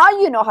out. Now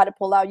you know how to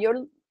pull out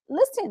your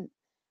listing.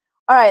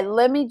 All right,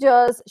 let me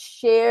just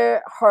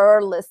share her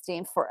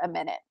listing for a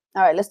minute.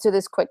 All right, let's do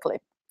this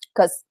quickly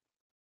because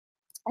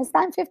it's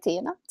 9:50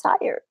 and I'm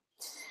tired.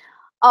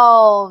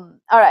 All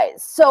right,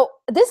 so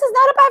this is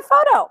not a bad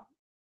photo.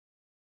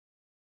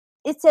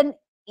 It's an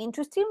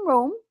interesting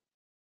room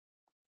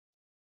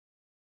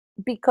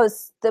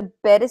because the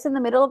bed is in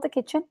the middle of the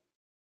kitchen.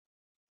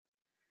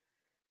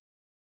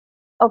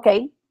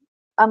 Okay,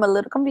 I'm a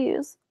little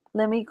confused.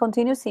 Let me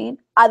continue seeing.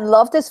 I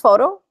love this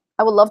photo.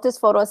 I would love this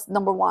photo as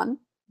number one.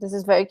 This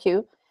is very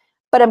cute,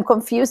 but I'm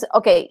confused.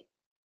 Okay,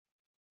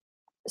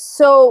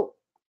 so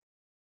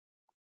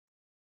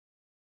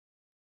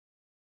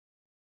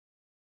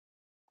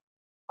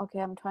okay,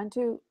 I'm trying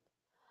to.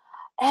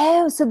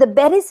 Oh, so the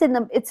bed is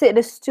it's in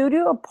a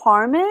studio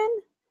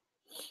apartment,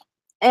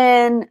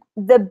 and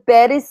the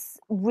bed is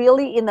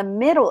really in the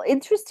middle.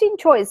 Interesting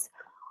choice.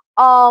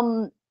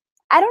 Um,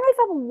 I don't know if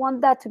I would want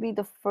that to be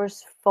the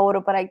first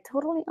photo, but I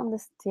totally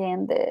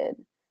understand it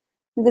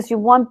because you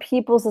want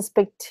people's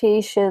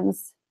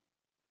expectations.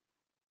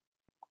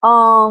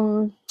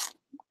 Um,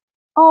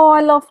 oh,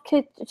 I love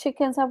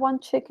chickens. I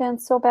want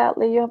chickens so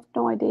badly. You have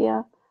no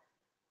idea.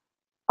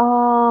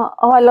 Oh,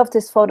 I love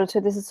this photo too.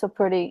 This is so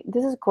pretty.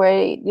 This is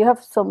great. You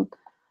have some.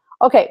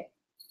 Okay,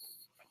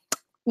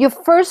 your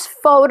first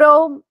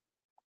photo,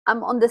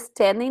 I'm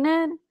understanding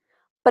it,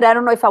 but I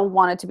don't know if I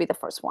want it to be the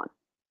first one.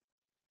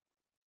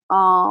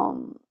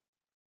 Oh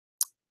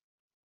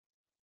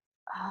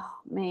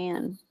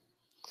man.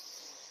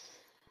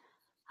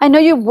 I know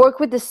you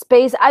work with the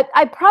space.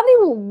 I probably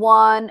will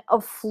want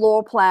a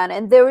floor plan,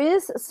 and there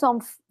is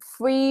some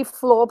free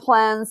floor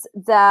plans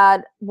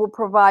that will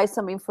provide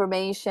some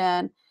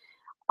information.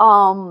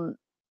 Um,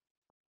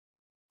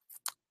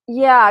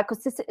 yeah,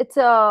 because it's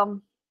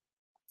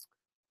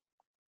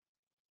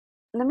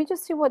let me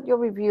just see what your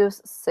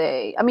reviews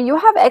say. I mean, you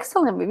have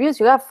excellent reviews.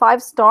 You have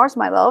 5 stars,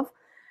 my love.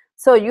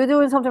 So you're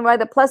doing something right.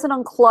 The pleasant,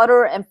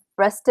 uncluttered, and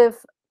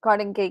festive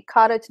Garden Gate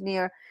Cottage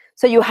near.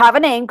 So you have a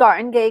name,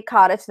 Garden Gate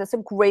Cottage. That's a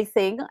great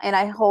thing, and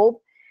I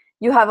hope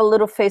you have a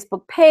little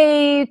Facebook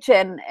page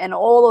and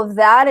all of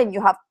that, and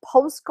you have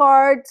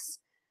postcards.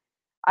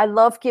 I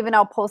love giving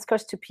out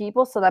postcards to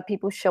people so that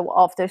people show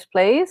off their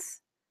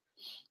place.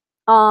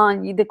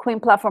 The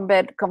queen platform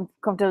bed come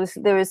to this.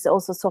 There is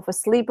also sofa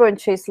sleeper and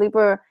chaise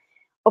sleeper.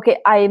 Okay,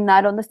 I am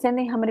not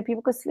understanding how many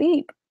people could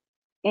sleep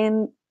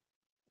in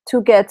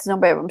 2 gets no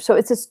bedroom. So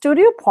it's a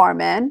studio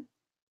apartment.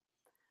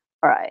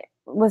 All right.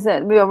 Was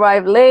it? We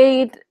arrived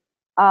late.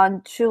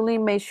 Julie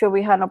made sure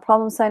we had no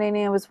problem signing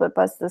in. Was what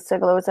past the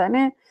circular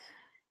signing in.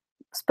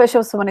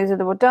 Special someone is at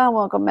the done.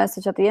 Welcome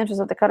message at the entrance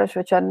of the cottage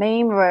with your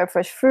name, very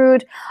fresh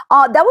fruit.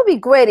 That would be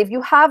great if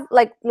you have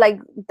like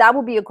that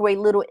would be a great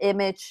little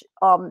image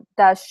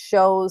that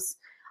shows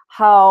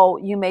how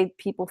you made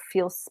people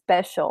feel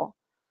special.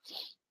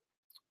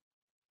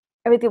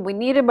 Everything we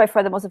needed, by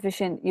far the most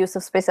efficient use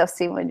of space I've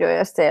seen when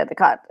you stay at the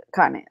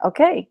Carnet.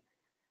 Okay.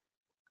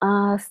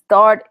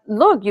 Start.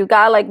 Look, you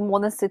got like more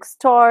than 6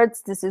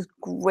 starts. This is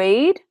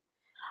great.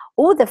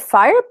 Oh, the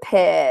fire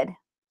pit.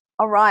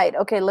 All right.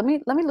 Okay, let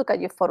me look at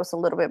your photos a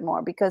little bit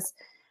more because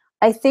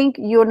I think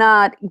you're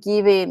not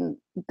doing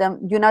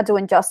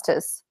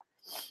justice.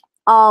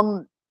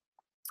 I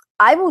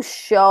will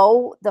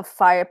show the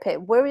fire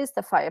pit. Where is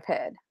the fire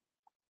pit?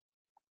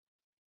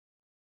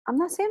 I'm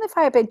not seeing the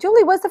fire pit.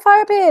 Julie, where's the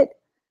fire pit?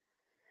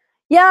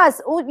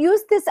 Yes,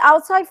 use this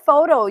outside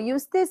photo.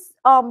 Use this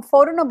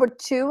photo number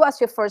 2 as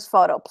your first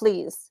photo,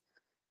 please.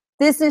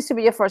 This needs to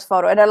be your first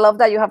photo. And I love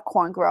that you have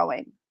corn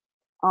growing.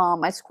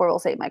 My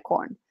squirrels ate my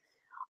corn.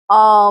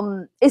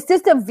 Is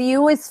this the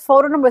view? Is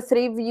photo number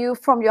 3 view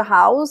from your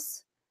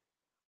house?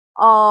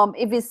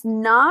 If it's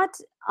not,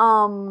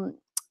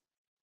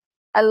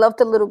 I love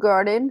the little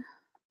garden.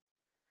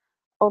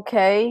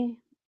 Okay.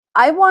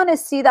 I want to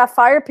see that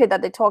fire pit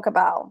that they talk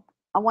about.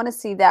 I want to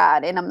see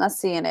that, and I'm not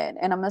seeing it.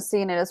 And I'm not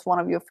seeing it as one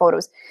of your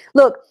photos.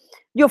 Look,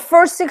 your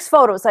first 6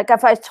 photos, like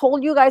if I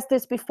told you guys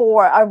this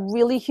before, are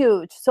really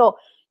huge. So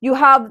you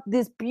have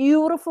this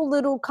beautiful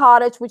little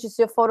cottage, which is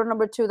your photo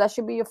number 2. That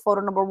should be your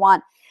photo number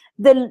 1.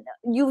 Then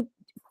you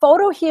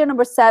photo here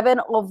number 7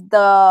 of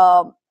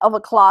a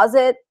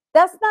closet.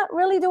 That's not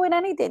really doing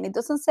anything. It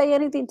doesn't say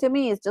anything to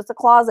me. It's just a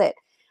closet.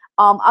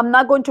 I'm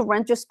not going to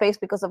rent your space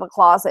because of a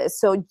closet.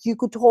 So you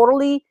could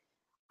totally,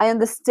 I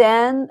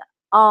understand.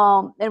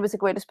 It was a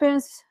great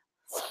experience.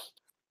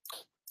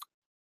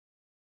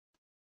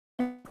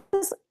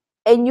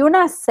 And you're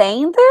not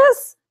saying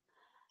this?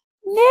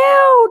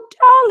 No,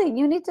 darling,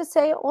 you need to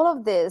say all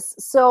of this.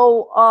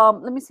 So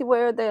let me see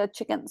where the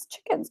chickens.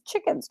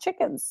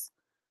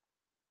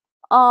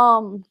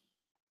 Um,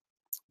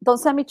 don't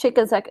send me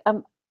chickens. Like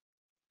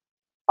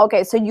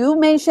okay, so you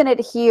mentioned it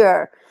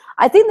here.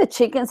 I think the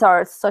chickens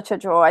are such a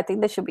draw. I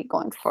think they should be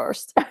going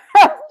first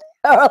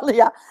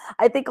earlier.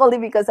 I think only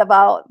because I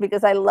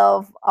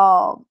love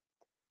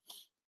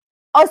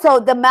also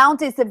the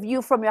mount is the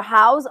view from your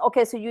house.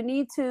 Okay, so you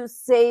need to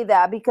say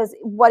that because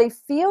what it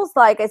feels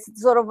like is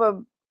sort of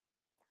a,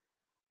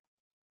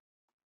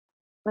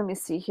 let me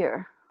see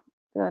here.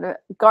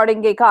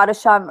 Garden gate cottage.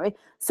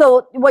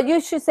 So what you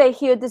should say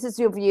here, this is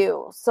your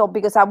view. So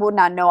because I would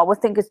not know, I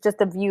would think it's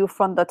just a view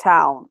from the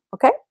town.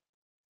 Okay.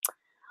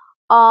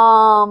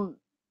 Um,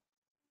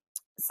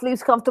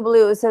 sleeps comfortably.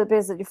 It says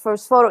your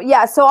first photo.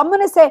 Yeah. So I'm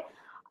gonna say,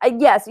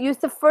 yes. Use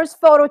the first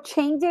photo.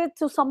 Change it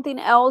to something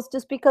else,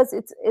 just because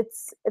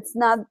it's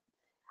not.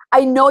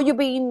 I know you're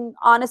being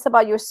honest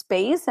about your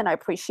space, and I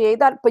appreciate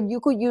that. But you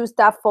could use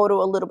that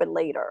photo a little bit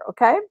later.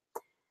 Okay.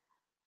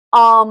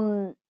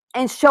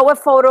 And show a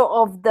photo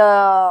of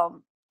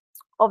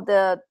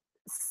the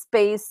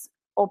space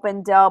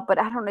opened up, but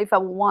I don't know if I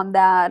want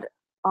that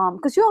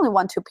because you only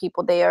want 2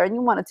 people there, and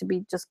you want it to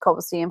be just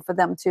cozy and for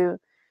them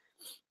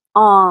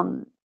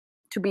um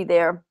to be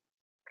there.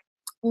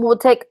 We'll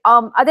take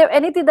are there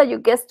anything that your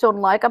guests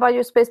don't like about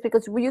your space?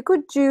 Because you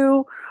could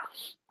do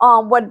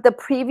what the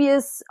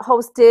previous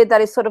host did, that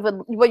is sort of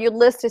what your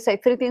list is, say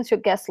 3 things your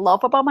guests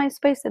love about my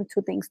space and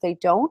 2 things they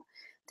don't.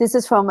 This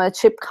is from a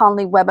Chip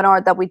Conley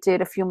webinar that we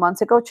did a few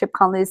months ago. Chip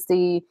Conley is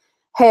the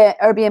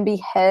Airbnb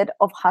head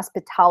of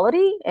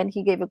hospitality, and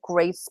he gave a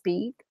great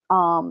speak,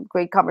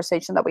 great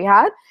conversation that we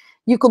had.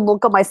 You can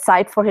look on my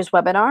site for his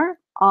webinar,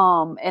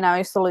 and I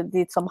also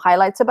did some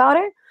highlights about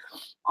it.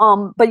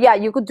 But yeah,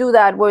 you could do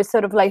that where it's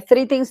sort of like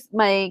 3 things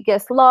my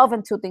guests love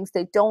and 2 things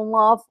they don't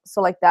love.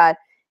 So like that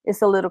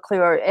is a little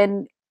clearer.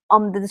 And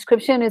the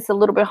description is a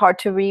little bit hard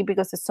to read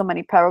because there's so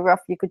many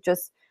paragraphs. You could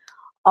just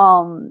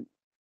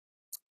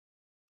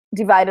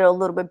divide it a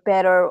little bit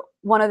better.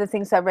 One of the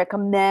things I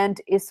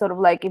recommend is sort of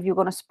like if you're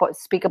going to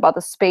speak about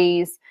the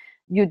space,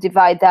 you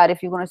divide that.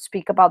 If you're going to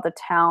speak about the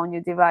town,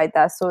 you divide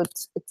that. So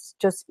it's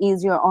just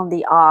easier on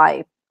the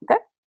eye. Okay.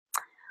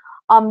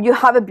 You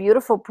have a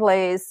beautiful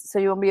place, so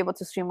you won't be able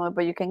to stream it,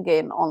 but you can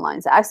gain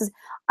online access.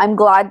 I'm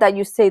glad that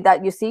you say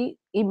that. You see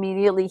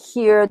immediately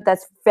here.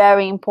 That's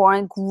very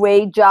important.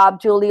 Great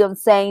job, Julie, on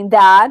saying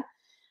that.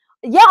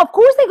 Yeah, of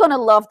course they're gonna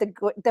love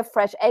the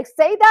fresh eggs.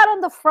 Say that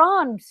on the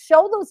front.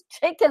 Show those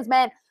chickens,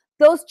 man.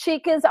 Those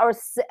chickens are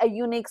a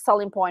unique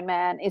selling point,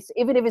 man. It's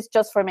even if it's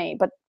just for me,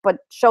 but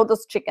show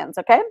those chickens,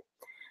 okay?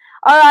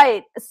 All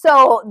right,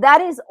 so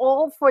that is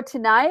all for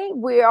tonight.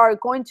 We are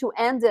going to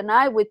end the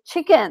night with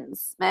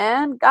chickens,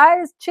 man.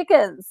 Guys,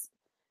 chickens.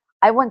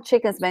 I want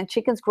chickens, man.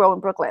 Chickens grow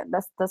in Brooklyn.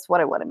 That's what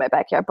I want in my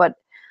backyard. But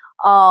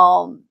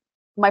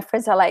my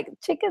friends are like,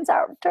 chickens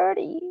are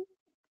dirty,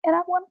 and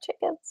I want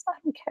chickens. I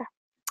don't care.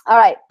 All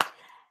right.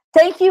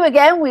 Thank you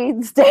again.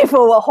 We stayed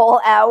for a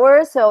whole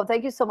hour. So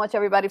thank you so much,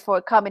 everybody,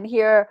 for coming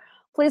here.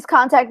 Please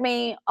contact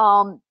me.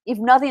 If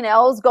nothing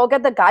else, go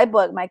get the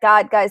guidebook. My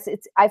God, guys,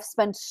 I've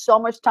spent so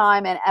much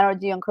time and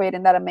energy on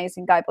creating that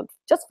amazing guidebook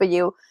just for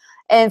you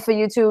and for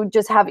you to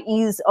just have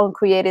ease on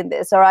creating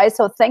this. All right.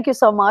 So thank you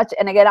so much.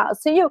 And again, I'll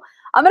see you.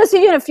 I'm going to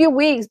see you in a few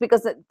weeks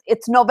because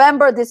it's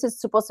November. This is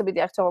supposed to be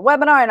the October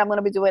webinar, and I'm going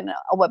to be doing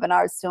a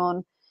webinar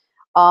soon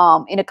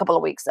in a couple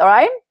of weeks. All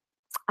right.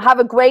 Have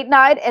a great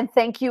night, and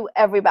thank you,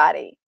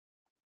 everybody.